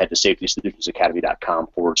 Again, head to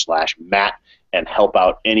safetysolutionsacademy.com/Matt and help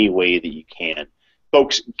out any way that you can.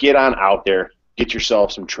 Folks, get on out there. Get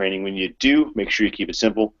yourself some training. When you do, make sure you keep it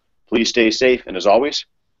simple. Please stay safe. And as always,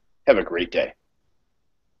 have a great day.